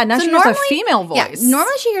 though. Yeah, now she hears a female voice. Yeah,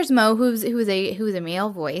 normally she hears Mo, who's a male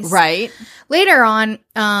voice. Right. Later on,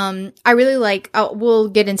 I really like, we'll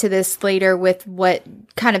get into this later with what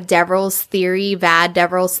kind of Vad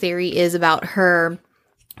Deverell's theory is about her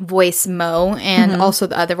voice, Mo, and also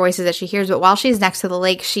the other voices that she hears. But while she's next to the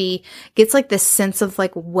lake, she gets, like, this sense of,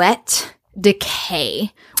 like, wet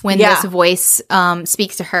decay when this voice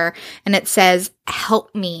speaks to her, and it says,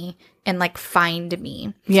 "Help me," and, like, find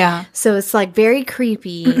me. Yeah. So it's, like, very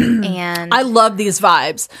creepy. And I love these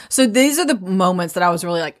vibes. So these are the moments that I was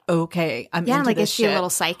really like, okay, I'm into like, this is she a little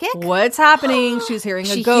psychic? What's happening? She's hearing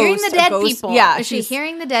a ghost. Hearing the dead people. Yeah. Is she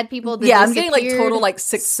hearing the dead people? I'm getting, like, total, like,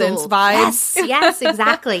 Sixth Sense vibes. Yes,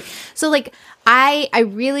 exactly. So, like, I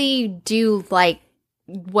really do like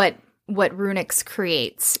what Runix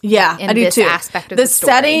creates. Yeah, in I do this too. aspect of the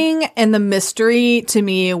story. setting and the mystery to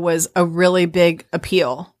me was a really big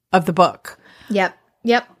appeal of the book. Yep.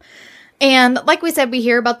 And like we said, we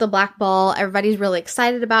hear about the black ball. Everybody's really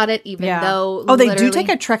excited about it, even though they do take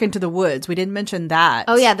a trek into the woods. We didn't mention that.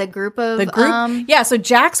 Oh yeah, the group. Yeah, so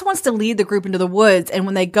Jax wants to lead the group into the woods, and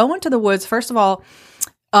when they go into the woods, first of all,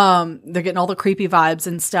 they're getting all the creepy vibes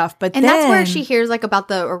and stuff, but and that's where she hears like about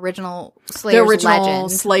the original Slayers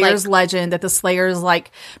legend, that the Slayers,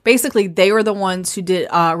 like, basically they were the ones who did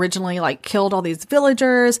originally like killed all these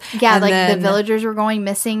villagers. Yeah, and like the villagers were going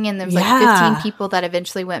missing, and there was like 15 people that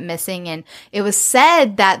eventually went missing, and it was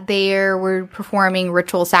said that they were performing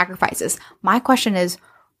ritual sacrifices. My question is,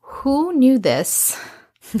 who knew this?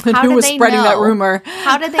 Who was spreading that rumor?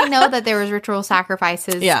 How did they know that there was ritual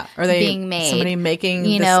sacrifices being made? Somebody making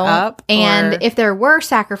this up? And if there were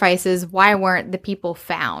sacrifices, why weren't the people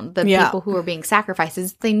found? The people who were being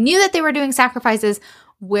sacrifices. They knew that they were doing sacrifices.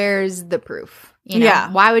 Where's the proof?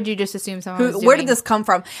 Why would you just assume someone was doing... Where did this come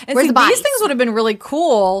from? And see, these things would have been really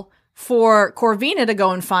cool for Corvina to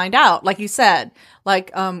go and find out, like you said,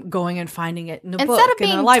 like going and finding it in a book, of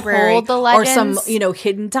being in a library, told the legends, or some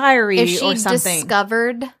hidden diary, if she or something.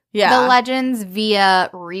 Discovered the legends via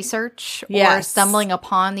research or stumbling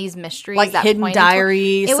upon these mysteries, like that hidden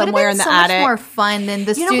diary somewhere in the attic. It would have been so much more fun than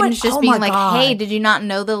the students just being like, "Hey, did you not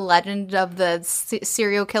know the legend of the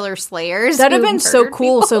serial killer Slayers?" That'd have been so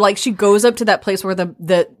cool. People? So like she goes up to that place where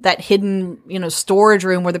that hidden storage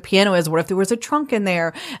room where the piano is. What if there was a trunk in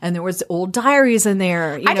there and there was old diaries in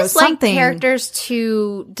there? I just like characters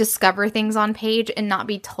to discover things on page and not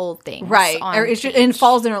be told things, right? And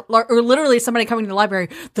falls in, or literally somebody coming to the library.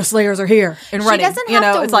 The Slayers are here and running. She doesn't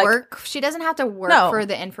have to work. She doesn't have to work for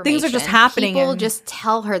the information. Things are just happening. People just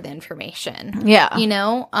tell her the information. Yeah.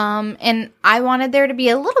 And I wanted there to be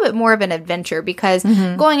a little bit more of an adventure because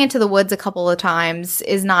going into the woods a couple of times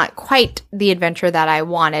is not quite the adventure that I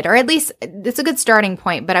wanted, or at least it's a good starting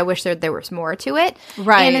point, but I wish there was more to it.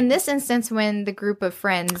 Right. And in this instance, when the group of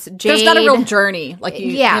friends, Jade, there's not a real journey.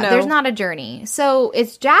 There's not a journey. So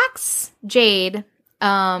it's Jax, Jade,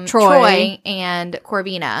 Troy and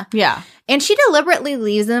Corvina. Yeah. And she deliberately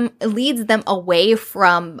leads them away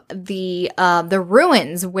from the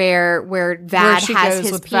ruins where Vad has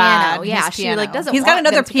his piano. His piano. She like doesn't. He's got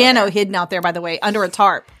another piano hidden out there, by the way, under a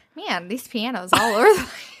tarp. Man, these pianos all over the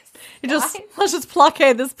place. Let's just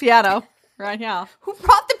blockade this piano right now. Who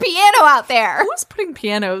brought the piano out there? Who's putting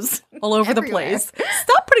pianos all over the place?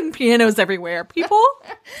 Stop putting pianos everywhere, people.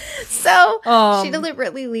 So she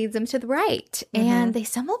deliberately leads them to the right, and they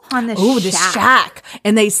stumble upon this shack.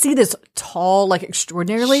 And they see this tall, like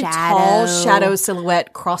extraordinarily tall shadow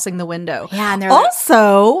silhouette crossing the window. Yeah, and they're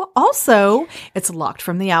also, it's locked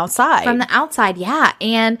from the outside. From the outside, yeah.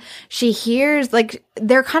 And she hears, like,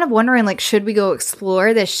 they're kind of wondering, like, should we go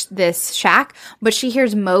explore this shack? But she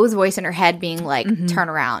hears Mo's voice in her head being like, turn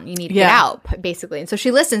around. You need to get out, basically. And so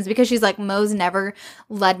she listens because she's like, Mo's never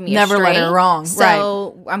led me astray. Never led her wrong.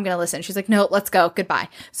 So I'm going to listen. She's like, no, let's go. Goodbye.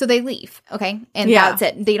 So they leave. Okay. And that's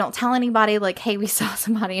it. They don't tell anybody, like, hey, we saw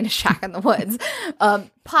somebody in a shack in the woods.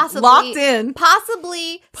 Possibly. Locked in.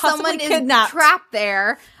 Possibly someone kidnapped. Is trapped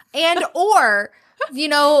there. And, or...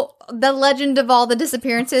 the legend of all the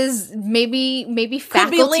disappearances, maybe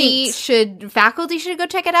faculty should go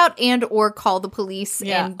check it out and or call the police.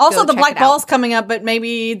 Yeah. And also, the check black it ball's out. coming up, but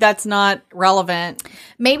maybe that's not relevant.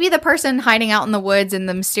 Maybe the person hiding out in the woods in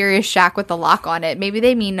the mysterious shack with the lock on it, maybe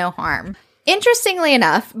they mean no harm. Interestingly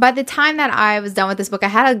enough, by the time that I was done with this book, I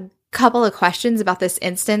had a couple of questions about this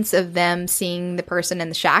instance of them seeing the person in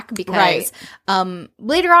the shack because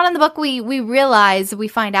later on in the book we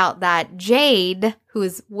find out that Jade, who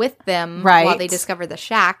is with them while they discover the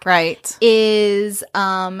shack, is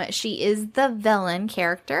she is the villain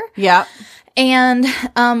character. Yeah. And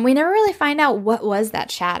we never really find out what was that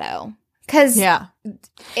shadow. Because the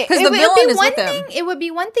villain is with them. It would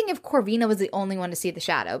be one thing if Corvina was the only one to see the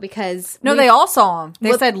shadow because... No, they all saw him.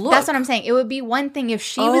 They said, look. That's what I'm saying. It would be one thing if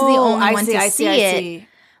she was the only one to see it.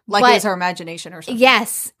 Like it was her imagination or something.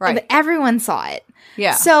 Yes. Right. But everyone saw it.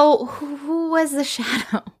 Yeah. So who was the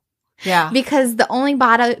shadow? Yeah. Because the only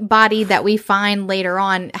body that we find later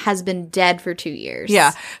on has been dead for 2 years.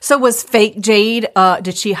 Yeah. So was fake Jade,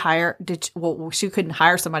 did she hire... she couldn't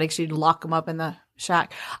hire somebody because she'd lock them up in the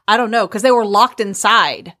shack. I don't know, because they were locked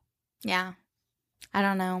inside. Yeah. I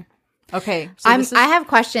don't know. Okay. So I have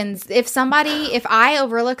questions. If I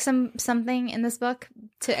overlook something in this book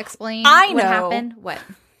to explain what happened, what?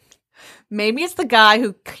 Maybe it's the guy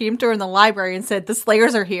who came to her in the library and said, the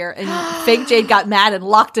Slayers are here, and fake Jade got mad and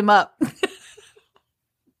locked him up.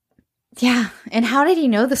 Yeah. And how did he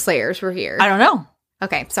know the Slayers were here? I don't know.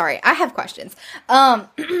 Okay, sorry. I have questions.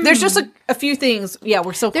 There's just a few things. Yeah,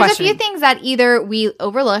 we're still There's questioning. a few things that either we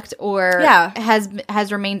overlooked or Yeah.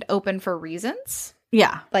 has remained open for reasons.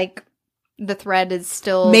 Yeah. Like the thread is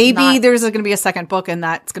still Maybe there's going to be a second book and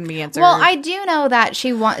that's going to be answered. Well, I do know that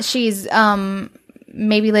she's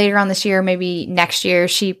maybe later on this year, maybe next year,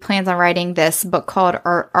 she plans on writing this book called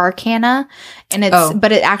Arcana, and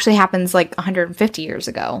but it actually happens like 150 years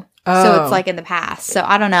ago. So it's like in the past. So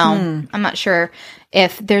I don't know. I'm not sure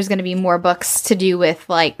if there's going to be more books to do with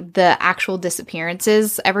like the actual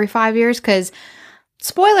disappearances every 5 years, because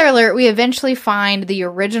spoiler alert, we eventually find the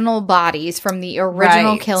original bodies from the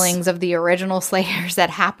original killings of the original Slayers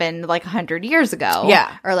that happened like 100 years ago.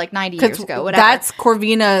 Yeah. Or like 90 years ago, whatever. That's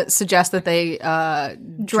Corvina suggests that they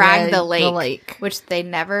drag the the lake, which they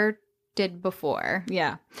never did before.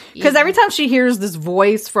 Yeah. Because every time she hears this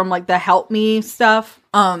voice from like the help me stuff,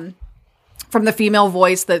 from the female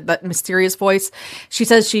voice, that mysterious voice, she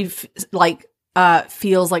says she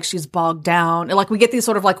feels like she's bogged down. And like we get these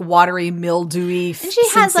sort of like watery, mildewy and she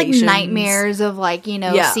has like nightmares of like,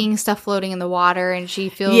 seeing stuff floating in the water, and she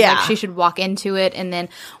feels like she should walk into it. And then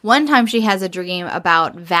one time she has a dream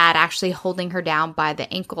about Vad actually holding her down by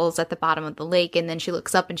the ankles at the bottom of the lake, and then she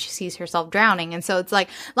looks up and she sees herself drowning. And so it's like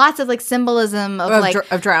lots of like symbolism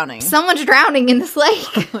of drowning. Someone's drowning in this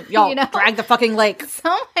lake. Y'all drag the fucking lake.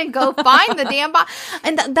 Someone go find the damn body.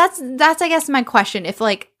 And that's I guess my question.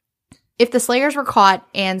 If the Slayers were caught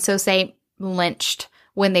and so say lynched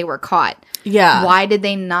when they were caught, why did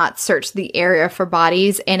they not search the area for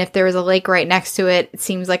bodies? And if there was a lake right next to it, it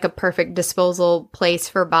seems like a perfect disposal place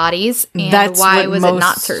for bodies. And why was it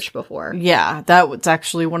not searched before? Yeah, that was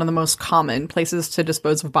actually one of the most common places to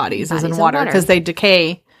dispose of bodies is in water, because they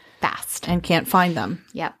decay fast and can't find them.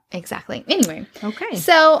 Yep, exactly. Anyway. Okay.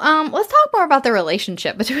 So let's talk more about the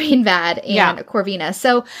relationship between Vad and Corvina.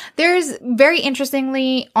 So there's very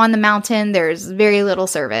interestingly on the mountain, there's very little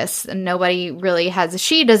service and nobody really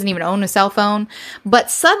she doesn't even own a cell phone,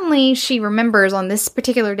 but suddenly she remembers on this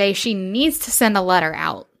particular day, she needs to send a letter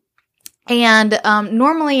out. And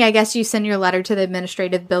normally, I guess you send your letter to the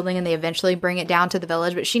administrative building and they eventually bring it down to the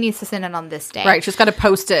village, but she needs to send it on this day. Right. She's got to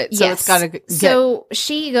post it. So it's got to get... So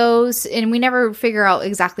she goes, and we never figure out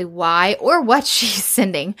exactly why or what she's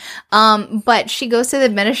sending. But she goes to the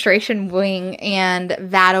administration wing and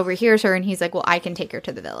Vad overhears her and he's like, well, I can take her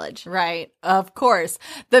to the village. Right. Of course.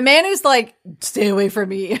 The man who's like, stay away from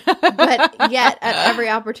me. But yet at every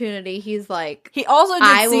opportunity, he's like, he also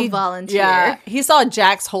will volunteer. Yeah. He saw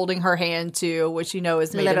Jax holding her hand too, which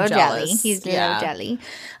is made him jealous. Jelly. He's little jelly.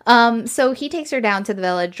 So he takes her down to the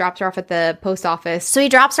village, drops her off at the post office. So he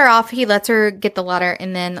drops her off, he lets her get the letter,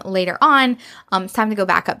 and then later on, it's time to go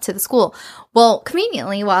back up to the school. Well,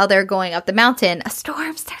 conveniently, while they're going up the mountain, a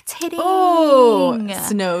storm starts hitting. Oh,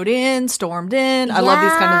 snowed in, stormed in. I love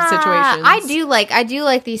these kind of situations. I do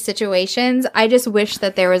like these situations. I just wish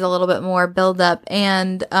that there was a little bit more buildup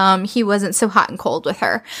and he wasn't so hot and cold with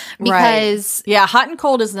her. Because hot and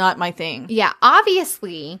cold is not my thing. Yeah,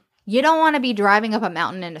 obviously, you don't want to be driving up a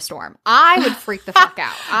mountain in a storm. I would freak the fuck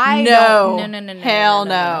out. No. Hell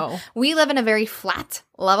no. We live in a very flat,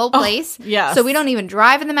 level place. Yes. So we don't even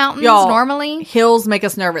drive in the mountains normally. Hills make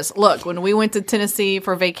us nervous. Look, when we went to Tennessee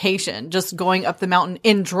for vacation, just going up the mountain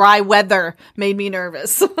in dry weather made me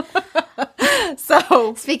nervous.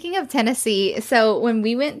 So speaking of Tennessee, so when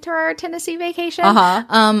we went to our Tennessee vacation,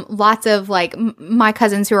 lots of like my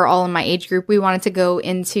cousins who are all in my age group, we wanted to go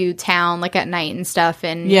into town like at night and stuff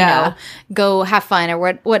and go have fun or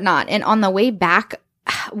whatnot. And on the way back,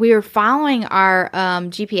 we were following our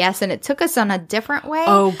GPS and it took us on a different way.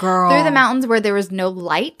 Oh, girl. Through the mountains where there was no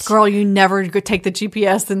light. Girl, you never could take the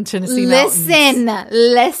GPS in Tennessee mountains. Listen.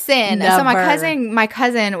 Never. So my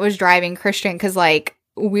cousin was driving Christian because like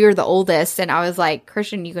we were the oldest and I was like,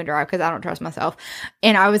 Christian, you can drive because I don't trust myself.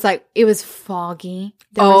 And I was like, it was foggy.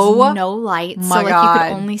 There was no light. So like you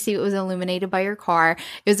could only see what was illuminated by your car.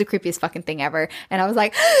 It was the creepiest fucking thing ever. And I was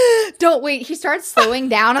like, don't wait. He starts slowing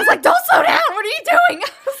down. I was like, don't slow down. What are you doing?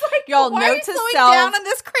 I was like, y'all, why are you slowing down on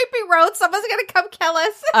this creepy road? Someone's going to come kill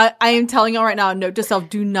us. I am telling y'all right now, note to self,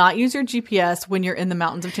 do not use your GPS when you're in the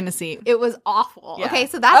mountains of Tennessee. It was awful. Yeah. Okay,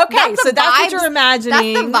 so that's what you're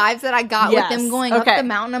imagining. That's the vibes that I got with them going up the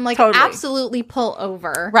mountain. I'm like, absolutely pull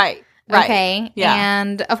over. Right. Okay. Yeah.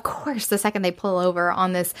 And of course, the second they pull over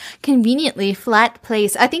on this conveniently flat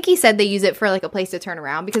place, I think he said they use it for like a place to turn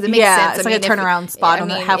around because it makes sense. It's like a turnaround spot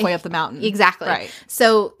halfway up the mountain. Exactly. Right.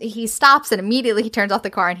 So he stops and immediately he turns off the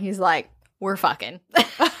car and he's like, we're fucking. Okay.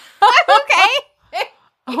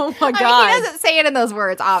 Oh my God. I mean, he doesn't say it in those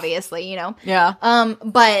words, obviously, Yeah.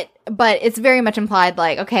 But it's very much implied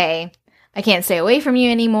like, okay, I can't stay away from you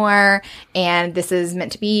anymore, and this is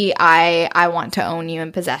meant to be. I want to own you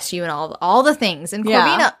and possess you and all the things. And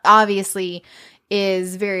Corvina obviously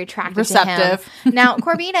is very attractive receptive to him. Now,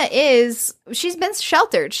 Corvina she's been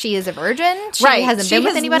sheltered. She is a virgin. She hasn't been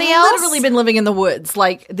with anybody else. She's literally been living in the woods.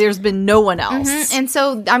 Like, there's been no one else. And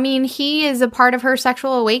so, I mean, he is a part of her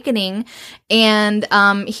sexual awakening, and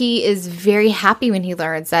he is very happy when he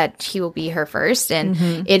learns that he will be her first.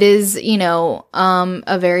 And it is, you know,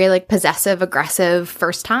 a very, like, possessive, aggressive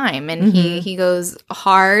first time. And he goes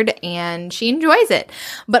hard, and she enjoys it.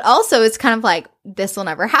 But also, it's kind of like, this will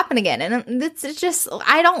never happen again. And it's just,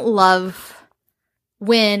 I don't love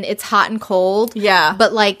when it's hot and cold. Yeah.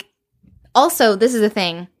 But, like, also, this is the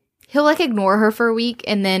thing. He'll, like, ignore her for a week,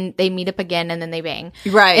 and then they meet up again, and then they bang.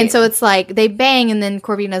 Right. And so it's like, they bang, and then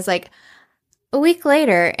Corvina's like, a week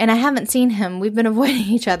later, and I haven't seen him. We've been avoiding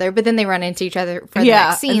each other. But then they run into each other for the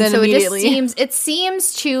next scene. So it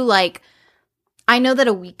seems to, like, I know that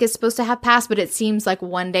a week is supposed to have passed, but it seems like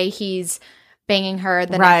one day he's banging her,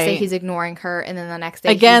 the next day he's ignoring her, and then the next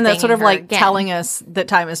day again, he's that's sort of like again. telling us that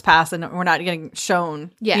time has passed and we're not getting shown.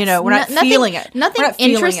 Yes. You know, we're not feeling it. Nothing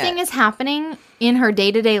interesting is happening in her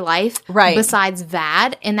day-to-day life besides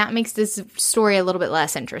Vad, and that makes this story a little bit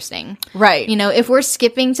less interesting. Right. You know, if we're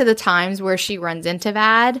skipping to the times where she runs into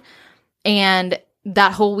Vad and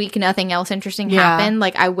that whole week nothing else interesting happened,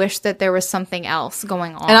 like, I wish that there was something else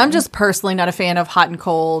going on. And I'm just personally not a fan of hot and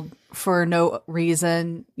cold for no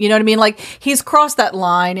reason. You know what I mean? Like, he's crossed that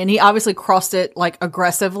line, and he obviously crossed it, like,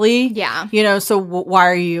 aggressively. Yeah. You know, so why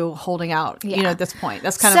are you holding out, you know, at this point?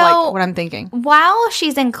 That's kind of like what I'm thinking. While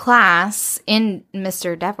she's in class, in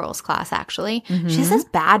Mr. Deverell's class, actually, she has this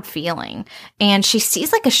bad feeling, and she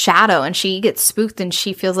sees, like, a shadow, and she gets spooked, and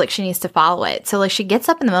she feels like she needs to follow it. So, like, she gets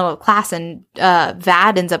up in the middle of class, and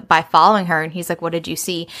Vad ends up by following her, and he's like, what did you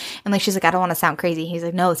see? And, like, she's like, I don't want to sound crazy. He's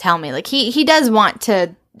like, no, tell me. Like, he does want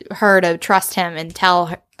her to trust him and tell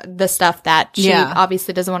her the stuff that she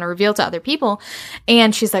obviously doesn't want to reveal to other people.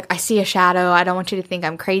 And she's like, I see a shadow. I don't want you to think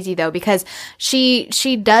I'm crazy, though, because she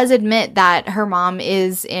does admit that her mom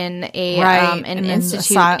is in an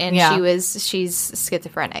institute, and she's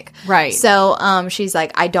schizophrenic. Right. So she's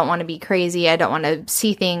like, I don't want to be crazy. I don't want to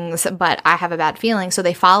see things, but I have a bad feeling. So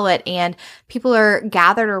they follow it, and people are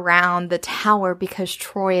gathered around the tower because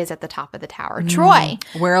Troy is at the top of the tower. Troy.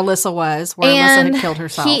 Where Alyssa was, where Alyssa had killed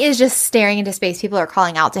herself. He is just staring into space. People are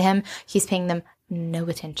calling out to him. He's paying them no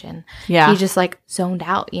attention. Yeah. He's just, like, zoned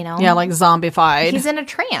out, you know? Yeah, like zombified. He's in a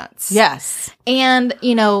trance. Yes. And,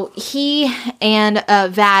 you know, he and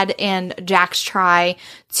Vad and Jax try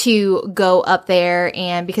to go up there,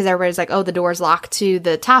 and because everybody's like, oh, the door's locked to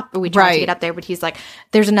the top, we try to get up there, but he's like,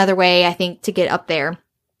 there's another way, I think, to get up there.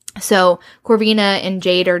 So Corvina and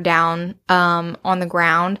Jade are down on the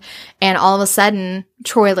ground, and all of a sudden,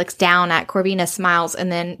 Troy looks down at Corvina, smiles, and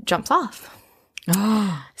then jumps off.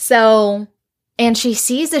 So, and she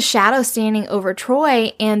sees a shadow standing over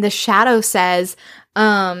Troy, and the shadow says,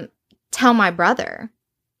 tell my brother.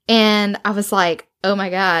 And I was like, oh my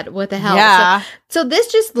God, what the hell? Yeah. So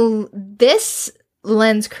this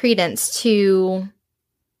lends credence to,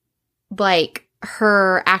 like,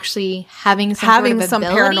 her actually having some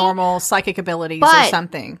paranormal psychic abilities or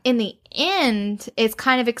something. In the end, it's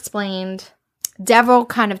kind of explained. Deverell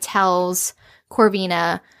kind of tells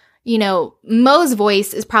Corvina, you know, Mo's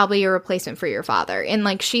voice is probably a replacement for your father. And,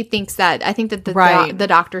 like, she thinks that, I think that the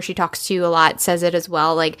doctor she talks to a lot says it as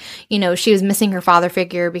well. Like, you know, she was missing her father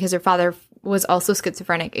figure because her father was also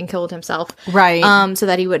schizophrenic and killed himself. Right. So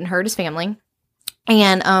that he wouldn't hurt his family.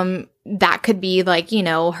 And, that could be, like, you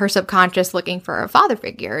know, her subconscious looking for a father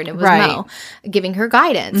figure. And it was Mo giving her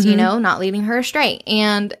guidance, you know, not leading her astray.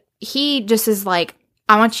 And he just is like,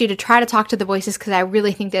 I want you to try to talk to the voices because I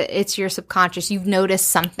really think that it's your subconscious. You've noticed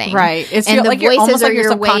something. Right. It's and your, the like voices almost are like your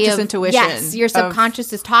subconscious way of, intuition. Yes, your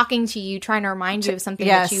subconscious is talking to you, trying to remind you of something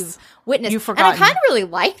that you've witnessed. You've forgotten. And I kind of really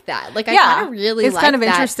like that. Like, I kind of really it's like kind of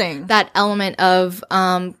that, interesting. That element of,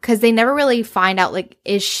 because they never really find out, like,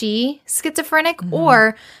 is she schizophrenic?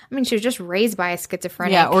 Or, I mean, she was just raised by a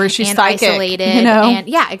schizophrenic. Yeah, or is she and psychic? Isolated. You know? And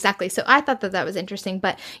yeah, exactly. So I thought that was interesting.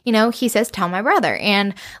 But, you know, he says, tell my brother.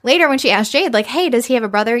 And later when she asked Jade, like, hey, does he have a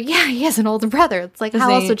brother? Yeah, he has an older brother. It's like,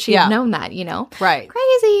 how else would she have known that, you know? Right.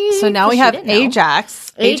 Crazy. So now we have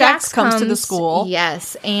Ajax. Ajax comes to the school.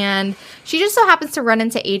 Yes. And she just so happens to run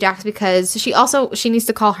into Ajax because she needs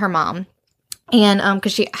to call her mom. And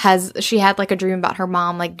because she had like a dream about her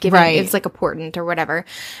mom like giving it was like a portent or whatever,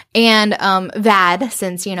 and Vad,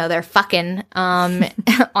 since they're fucking on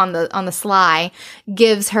the sly,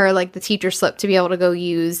 gives her like the teacher slip to be able to go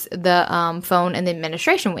use the phone in the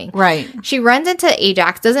administration wing. Right. She runs into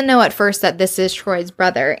Ajax, doesn't know at first that this is Troy's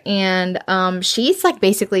brother, and she's like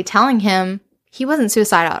basically telling him he wasn't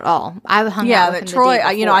suicidal at all. I hung out with him Troy, the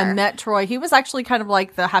day before. I met Troy. He was actually kind of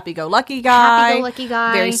like the happy-go-lucky guy.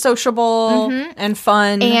 Very sociable and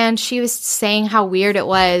fun. And she was saying how weird it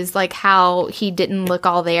was, like how he didn't look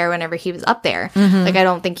all there whenever he was up there. Like, I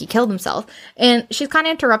don't think he killed himself. And she's kind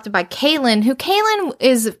of interrupted by Kaylin, who Kaylin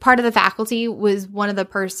is part of the faculty, was one of the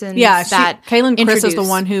persons that Kaylin Chris is the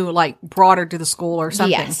one who like brought her to the school or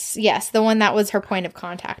something. Yes. The one that was her point of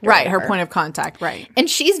contact. Right, her point of contact, right. And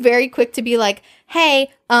she's very quick to be like, hey,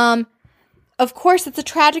 of course it's a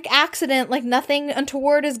tragic accident, like nothing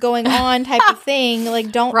untoward is going on type of thing.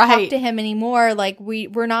 Like, don't talk to him anymore. Like,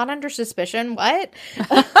 we're not under suspicion. What?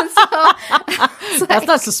 That's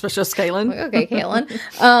not suspicious, Kaylin. Okay,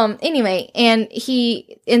 Kaylin. Anyway, and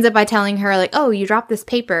he ends up by telling her like, oh, you dropped this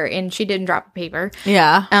paper, and she didn't drop a paper.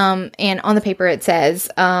 Yeah. And on the paper it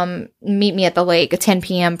says, meet me at the lake at 10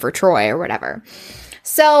 p.m. for Troy or whatever.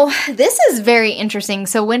 So this is very interesting.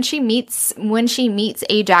 So when she meets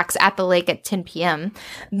Ajax at the lake at 10 p.m.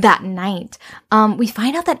 that night, we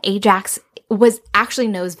find out that Ajax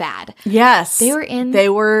knows Vad. Yes. They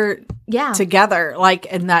were together, like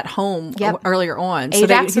in that home earlier on.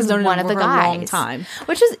 Ajax he's known one of the guys. A long time.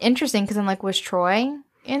 Which is interesting because I'm like, was Troy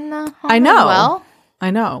in the home I know. as well? I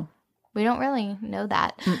know. We don't really know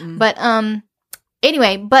that. But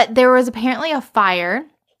anyway, but there was apparently a fire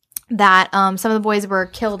that some of the boys were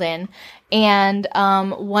killed in, and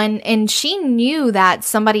she knew that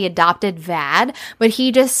somebody adopted Vad, but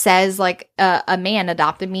he just says like a man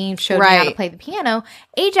adopted me, showed me how to play the piano.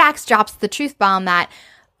 Ajax drops the truth bomb that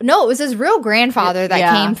no, it was his real grandfather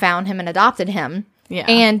that came, found him, and adopted him. Yeah.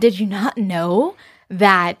 And did you not know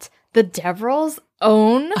that the Deverells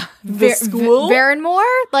own the school? Verranmore?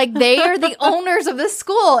 Like, they are the owners of this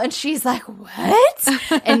school. And she's like, what?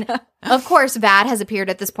 And of course, Vad has appeared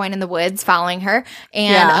at this point in the woods following her,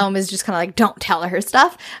 and is just kind of like, don't tell her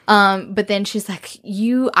stuff. But then she's like,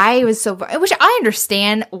 which I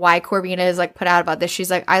understand why Corvina is like put out about this. She's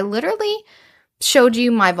like, I literally showed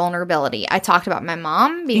you my vulnerability. I talked about my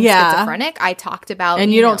mom being schizophrenic. I talked about,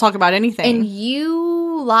 and you don't talk about anything, and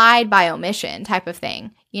you lied by omission type of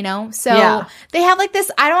thing, So they have like this,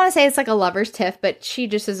 I don't want to say it's like a lover's tiff, but she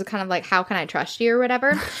just is kind of like, how can I trust you or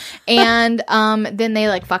whatever? And then they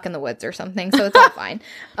like fuck in the woods or something, so it's all fine.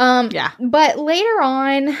 But later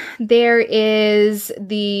on, there is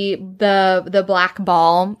the black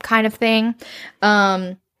ball kind of thing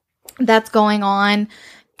that's going on.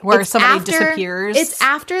 Where somebody disappears. It's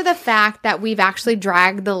after the fact that we've actually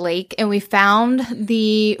dragged the lake and we found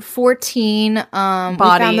the 14 bodies.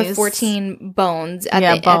 We found the 14 bones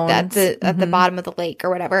at the bottom of the lake or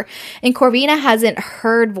whatever. And Corvina hasn't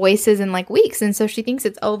heard voices in like weeks, and so she thinks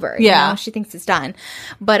it's over. She thinks it's done.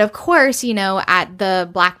 But of course, at the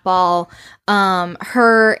black ball,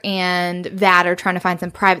 her and Vad are trying to find some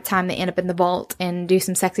private time. They end up in the vault and do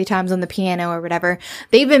some sexy times on the piano or whatever.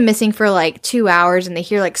 They've been missing for like 2 hours, and they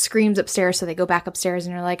hear like screams upstairs, so they go back upstairs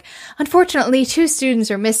and are like, unfortunately 2 students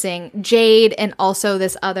are missing, Jade and also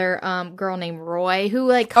this other girl named Roy, who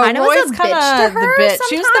like kind of was a bitch to her.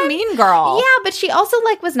 She was the mean girl. Yeah, but she also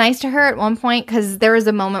like was nice to her at one point, because there was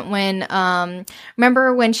a moment when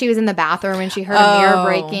remember when she was in the bathroom and she heard a mirror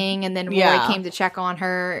breaking, and then Roy came to check on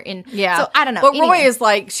her, and so I don't know. But Roy is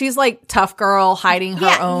like, she's like tough girl hiding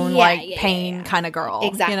her own pain kind of girl.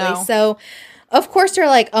 Exactly. So of course they're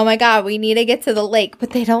like, oh my God, we need to get to the lake,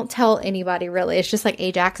 but they don't tell anybody really. It's just like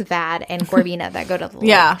Ajax, Vad, and Corvina that go to the lake.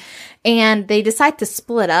 Yeah. And they decide to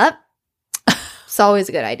split up. It's always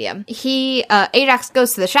a good idea. Ajax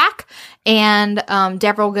goes to the shack, and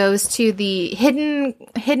Deverell goes to the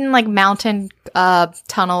hidden like mountain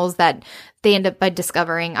tunnels that they end up by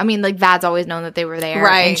discovering. I mean, like, Vad's always known that they were there,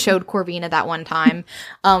 and showed Corvina that one time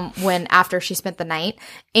after she spent the night.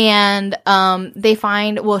 And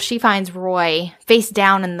she finds Roy face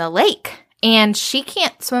down in the lake, and she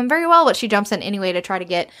can't swim very well, but she jumps in anyway to try to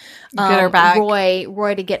get her back.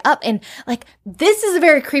 Roy to get up. And like, this is a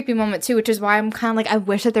very creepy moment too, which is why I'm kind of like, I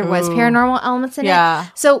wish that there was paranormal elements in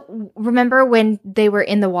it. So remember when they were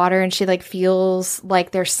in the water and she like feels like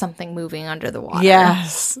there's something moving under the water?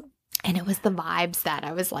 Yes. And it was the vibes that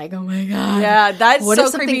I was like, oh my God. Yeah, that's what so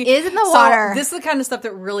if something creepy. is in the water? So this is the kind of stuff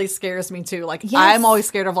that really scares me too. Like, Yes. I'm always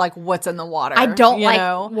scared of like what's in the water. I don't you like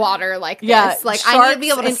know? water like Yeah, this. Like sharks I need to be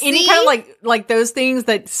able to and see. any kind of like those things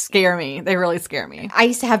that scare me. They really scare me. I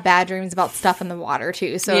used to have bad dreams about stuff in the water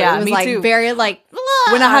too. So Yeah, it was me like too. very like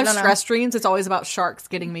When I have don't know. stress dreams, it's always about sharks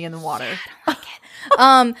getting me in the water.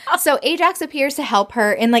 So Ajax appears to help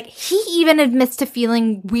her, and like he even admits to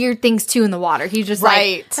feeling weird things too in the water. He's just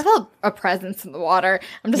Right. like, I felt a presence in the water.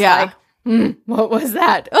 I'm just Yeah. like, what was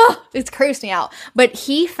that? Oh, it's grossed me out. But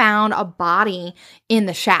he found a body in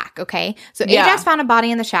the shack. Okay, so Yeah. Ajax found a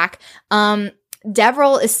body in the shack.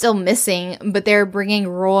 Devril is still missing, but they're bringing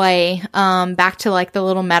Roy back to like the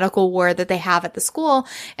little medical ward that they have at the school,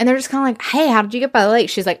 and they're just kind of like, "Hey, how did you get by the lake?"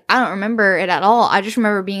 She's like, "I don't remember it at all. I just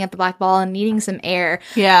remember being at the Black Ball and needing some air."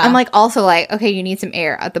 Yeah. I'm like, also like, okay, you need some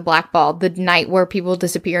air at the Black Ball, the night where people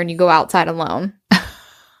disappear and you go outside alone.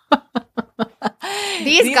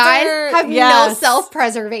 These guys have no yes.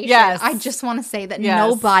 self-preservation. Yes. I just want to say that Yes.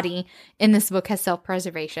 nobody in this book has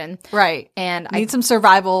self-preservation. Right. And I Need some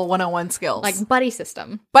survival 101 skills. like buddy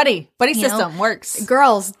system. buddy you know, system works.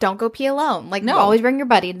 Girls, don't go pee alone. Like, No. always bring your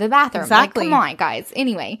buddy to the bathroom. Exactly. Like, come on, guys.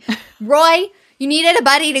 Anyway, Roy, you needed a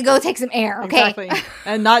buddy to go take some air, okay? Exactly.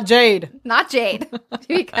 And not Jade. Not Jade.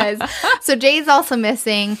 Because, so Jade's also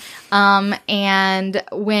missing. And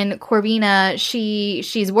when Corvina,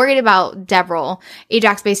 she's worried about Devril,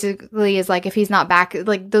 Ajax basically is like, if he's not back,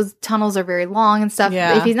 like, those tunnels are very long and stuff.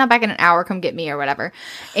 Yeah. If he's not back in an hour, come get me or whatever.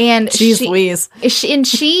 And Jeez Louise.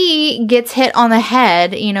 she gets hit on the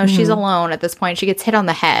head. You know, she's Mm-hmm. alone at this point. She gets hit on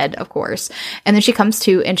the head, of course. And then she comes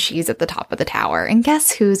to and she's at the top of the tower. And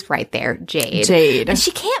guess who's right there? Jade. And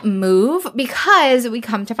she can't move because we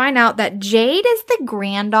come to find out that Jade is the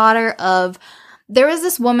granddaughter of... There was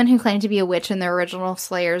this woman who claimed to be a witch in the original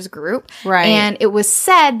Slayers group. Right. And it was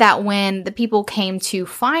said that when the people came to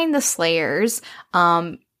find the Slayers,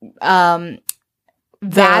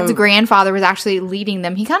 Vad's grandfather was actually leading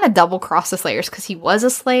them. He kind of double-crossed the Slayers because he was a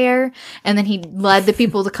Slayer, and then he led the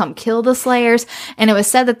people to come kill the Slayers. And it was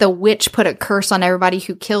said that the witch put a curse on everybody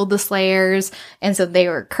who killed the Slayers, and so they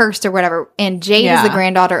were cursed or whatever. And Jade is the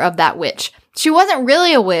granddaughter of that witch. She wasn't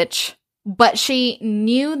really a witch, but she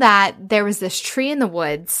knew that there was this tree in the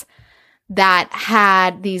woods that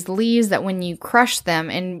had these leaves that when you crushed them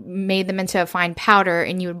and made them into a fine powder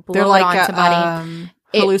and you would blow it on somebody...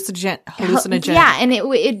 hallucinogen. Yeah, and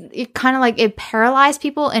it kind of like it paralyzed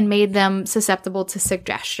people and made them susceptible to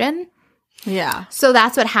suggestion. Yeah. So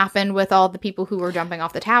that's what happened with all the people who were jumping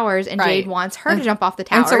off the towers, and Right. Jade wants her to jump off the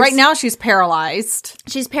towers. And so right now she's paralyzed.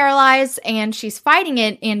 She's paralyzed and she's fighting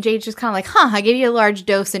it, and Jade's just kind of like, I gave you a large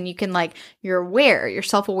dose and you can like, you're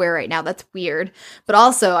self-aware right now. That's weird. But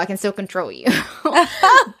also I can still control you.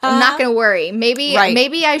 I'm not going to worry. Maybe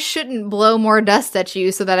I shouldn't blow more dust at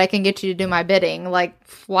you so that I can get you to do my bidding. Like,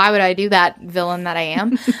 why would I do that, villain that I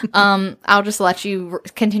am? I'll just let you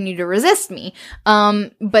continue to resist me.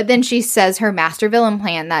 But then she says her master villain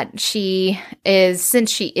plan that since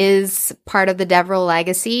she is part of the Devril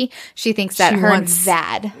legacy, she thinks that and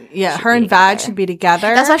Vad. Yeah, her and Vad should be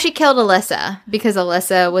together. That's why she killed Alyssa, because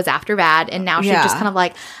Alyssa was after Vad, and now she's just kind of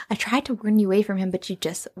like, I tried to run you away from him, but you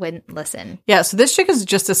just wouldn't listen. Yeah, so this chick is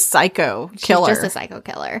just a psycho killer. She's just a psycho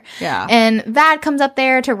killer. Yeah. And Vad comes up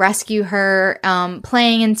there to rescue her,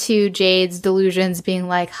 playing into Jade's delusions, being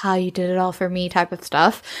like, you did it all for me type of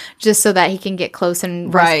stuff, just so that he can get close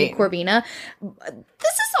and rescue Corvina.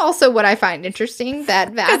 This is also what I find interesting,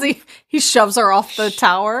 that Vad he shoves her off the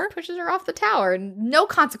tower. Pushes her off the tower. No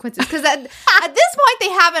consequences. Because at this point, they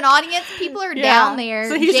have an audience. People are down there.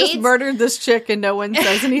 So he's just murdered this chick and no one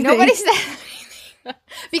says anything. Nobody says anything.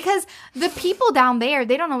 Because the people down there,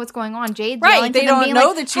 they don't know what's going on. Jade's yelling to they them, don't being know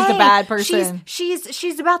like, that she's a bad person.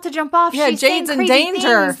 She's about to jump off. Yeah, she's Jade's saying in crazy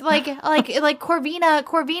danger. things. Like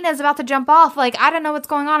Corvina is about to jump off. Like, I don't know what's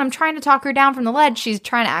going on. I'm trying to talk her down from the ledge. She's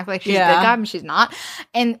trying to act like she's a good guy, but she's not.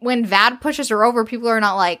 And when Vad pushes her over, people are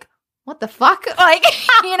not like, what the fuck? Like,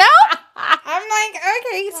 you know? I'm like,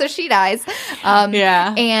 okay. So she dies.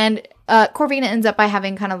 And Corvina ends up by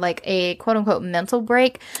having kind of like a quote unquote mental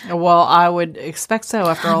break. Well, I would expect so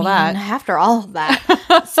after all that. After all of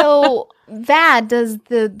that. So Vad does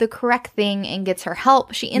the correct thing and gets her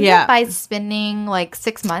help. She ends up by spending like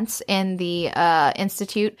 6 months in the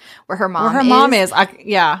institute where her mom is.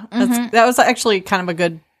 That was actually kind of a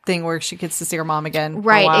good thing where she gets to see her mom again. For a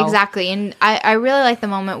Right, while. exactly. And I really like the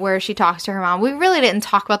moment where she talks to her mom. We really didn't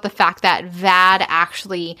talk about the fact that Vad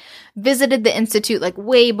actually visited the Institute like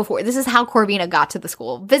way before. This is how Corvina got to the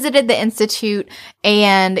school. Visited the Institute,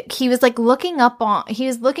 and he was like looking up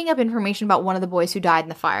information about one of the boys who died in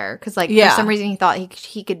the fire. Because like for some reason he thought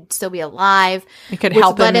he could still be alive. It could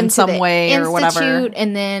help him in some way or whatever.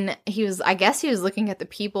 And then I guess he was looking at the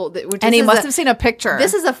people and he must have seen a picture.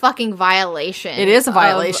 This is a fucking violation. It is a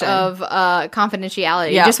violation of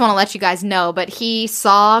confidentiality. Yeah. I just want to let you guys know. But he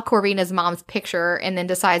saw Corvina's mom's picture and then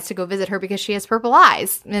decides to go visit her because she has purple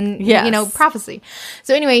eyes and prophecy.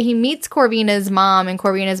 So anyway, he meets Corvina's mom, and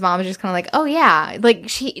Corvina's mom is just kind of like, oh yeah, like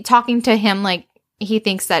she talking to him like he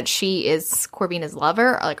thinks that she is Corvina's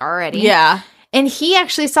lover, like already. Yeah. And he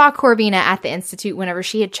actually saw Corvina at the Institute whenever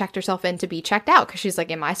she had checked herself in to be checked out because she's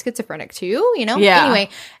like, am I schizophrenic too? You know? Yeah. Anyway,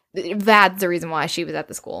 that's the reason why she was at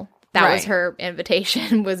the school. That was her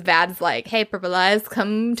invitation. Was Vad's like, "Hey, Purple Eyes,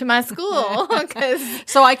 come to my school because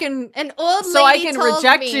so I can an old lady I can told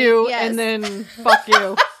reject me, you yes. and then fuck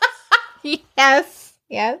you." Yes.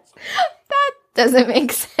 That doesn't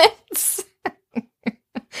make sense.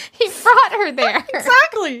 He brought her there.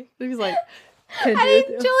 Exactly. He was like, Juliet,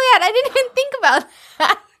 I didn't even think about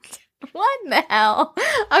that. What the hell?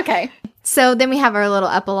 Okay. So then we have our little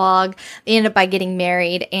epilogue. They end up by getting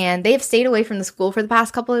married, and they've stayed away from the school for the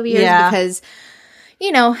past couple of years because,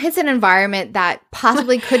 it's an environment that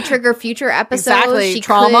possibly could trigger future episodes. Exactly.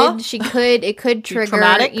 Trauma. It could trigger,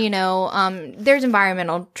 traumatic. There's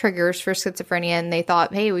environmental triggers for schizophrenia, and they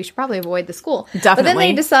thought, hey, we should probably avoid the school. Definitely. But then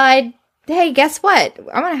they decide, hey, guess what?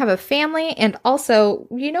 I want to have a family, and also,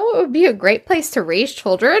 it would be a great place to raise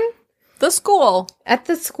children? The school. At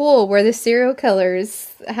the school where the serial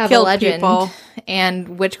killers have Killed a legend people.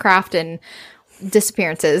 And witchcraft and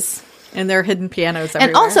disappearances. And their hidden pianos everywhere.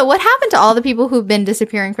 And also, what happened to all the people who've been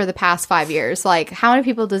disappearing for the past 5 years? Like, how many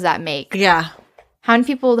people does that make? Yeah. How many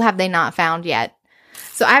people have they not found yet?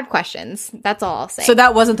 So I have questions. That's all I'll say. So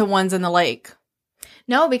that wasn't the ones in the lake.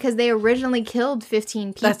 No, because they originally killed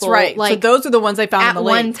 15 people. That's right. Like, so those are the ones they found in the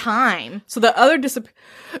lake. At one time. So the other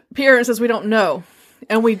disappearances we don't know.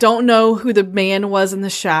 And we don't know who the man was in the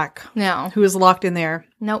shack. No. Who was locked in there.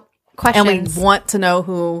 Nope. Questions. And we want to know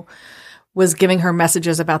who was giving her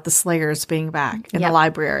messages about the Slayers being back in the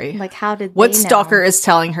library. Like, how did what they know? stalker is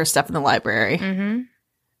telling her stuff in the library? Mm-hmm.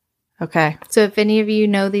 Okay. So if any of you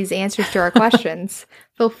know these answers to our questions,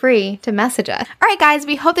 feel free to message us. All right, guys,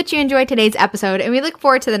 we hope that you enjoyed today's episode, and we look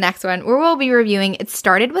forward to the next one where we'll be reviewing It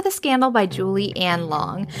Started with a Scandal by Julie Ann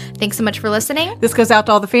Long. Thanks so much for listening. This goes out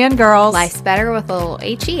to all the fangirls. Life's better with a little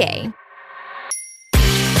HEA.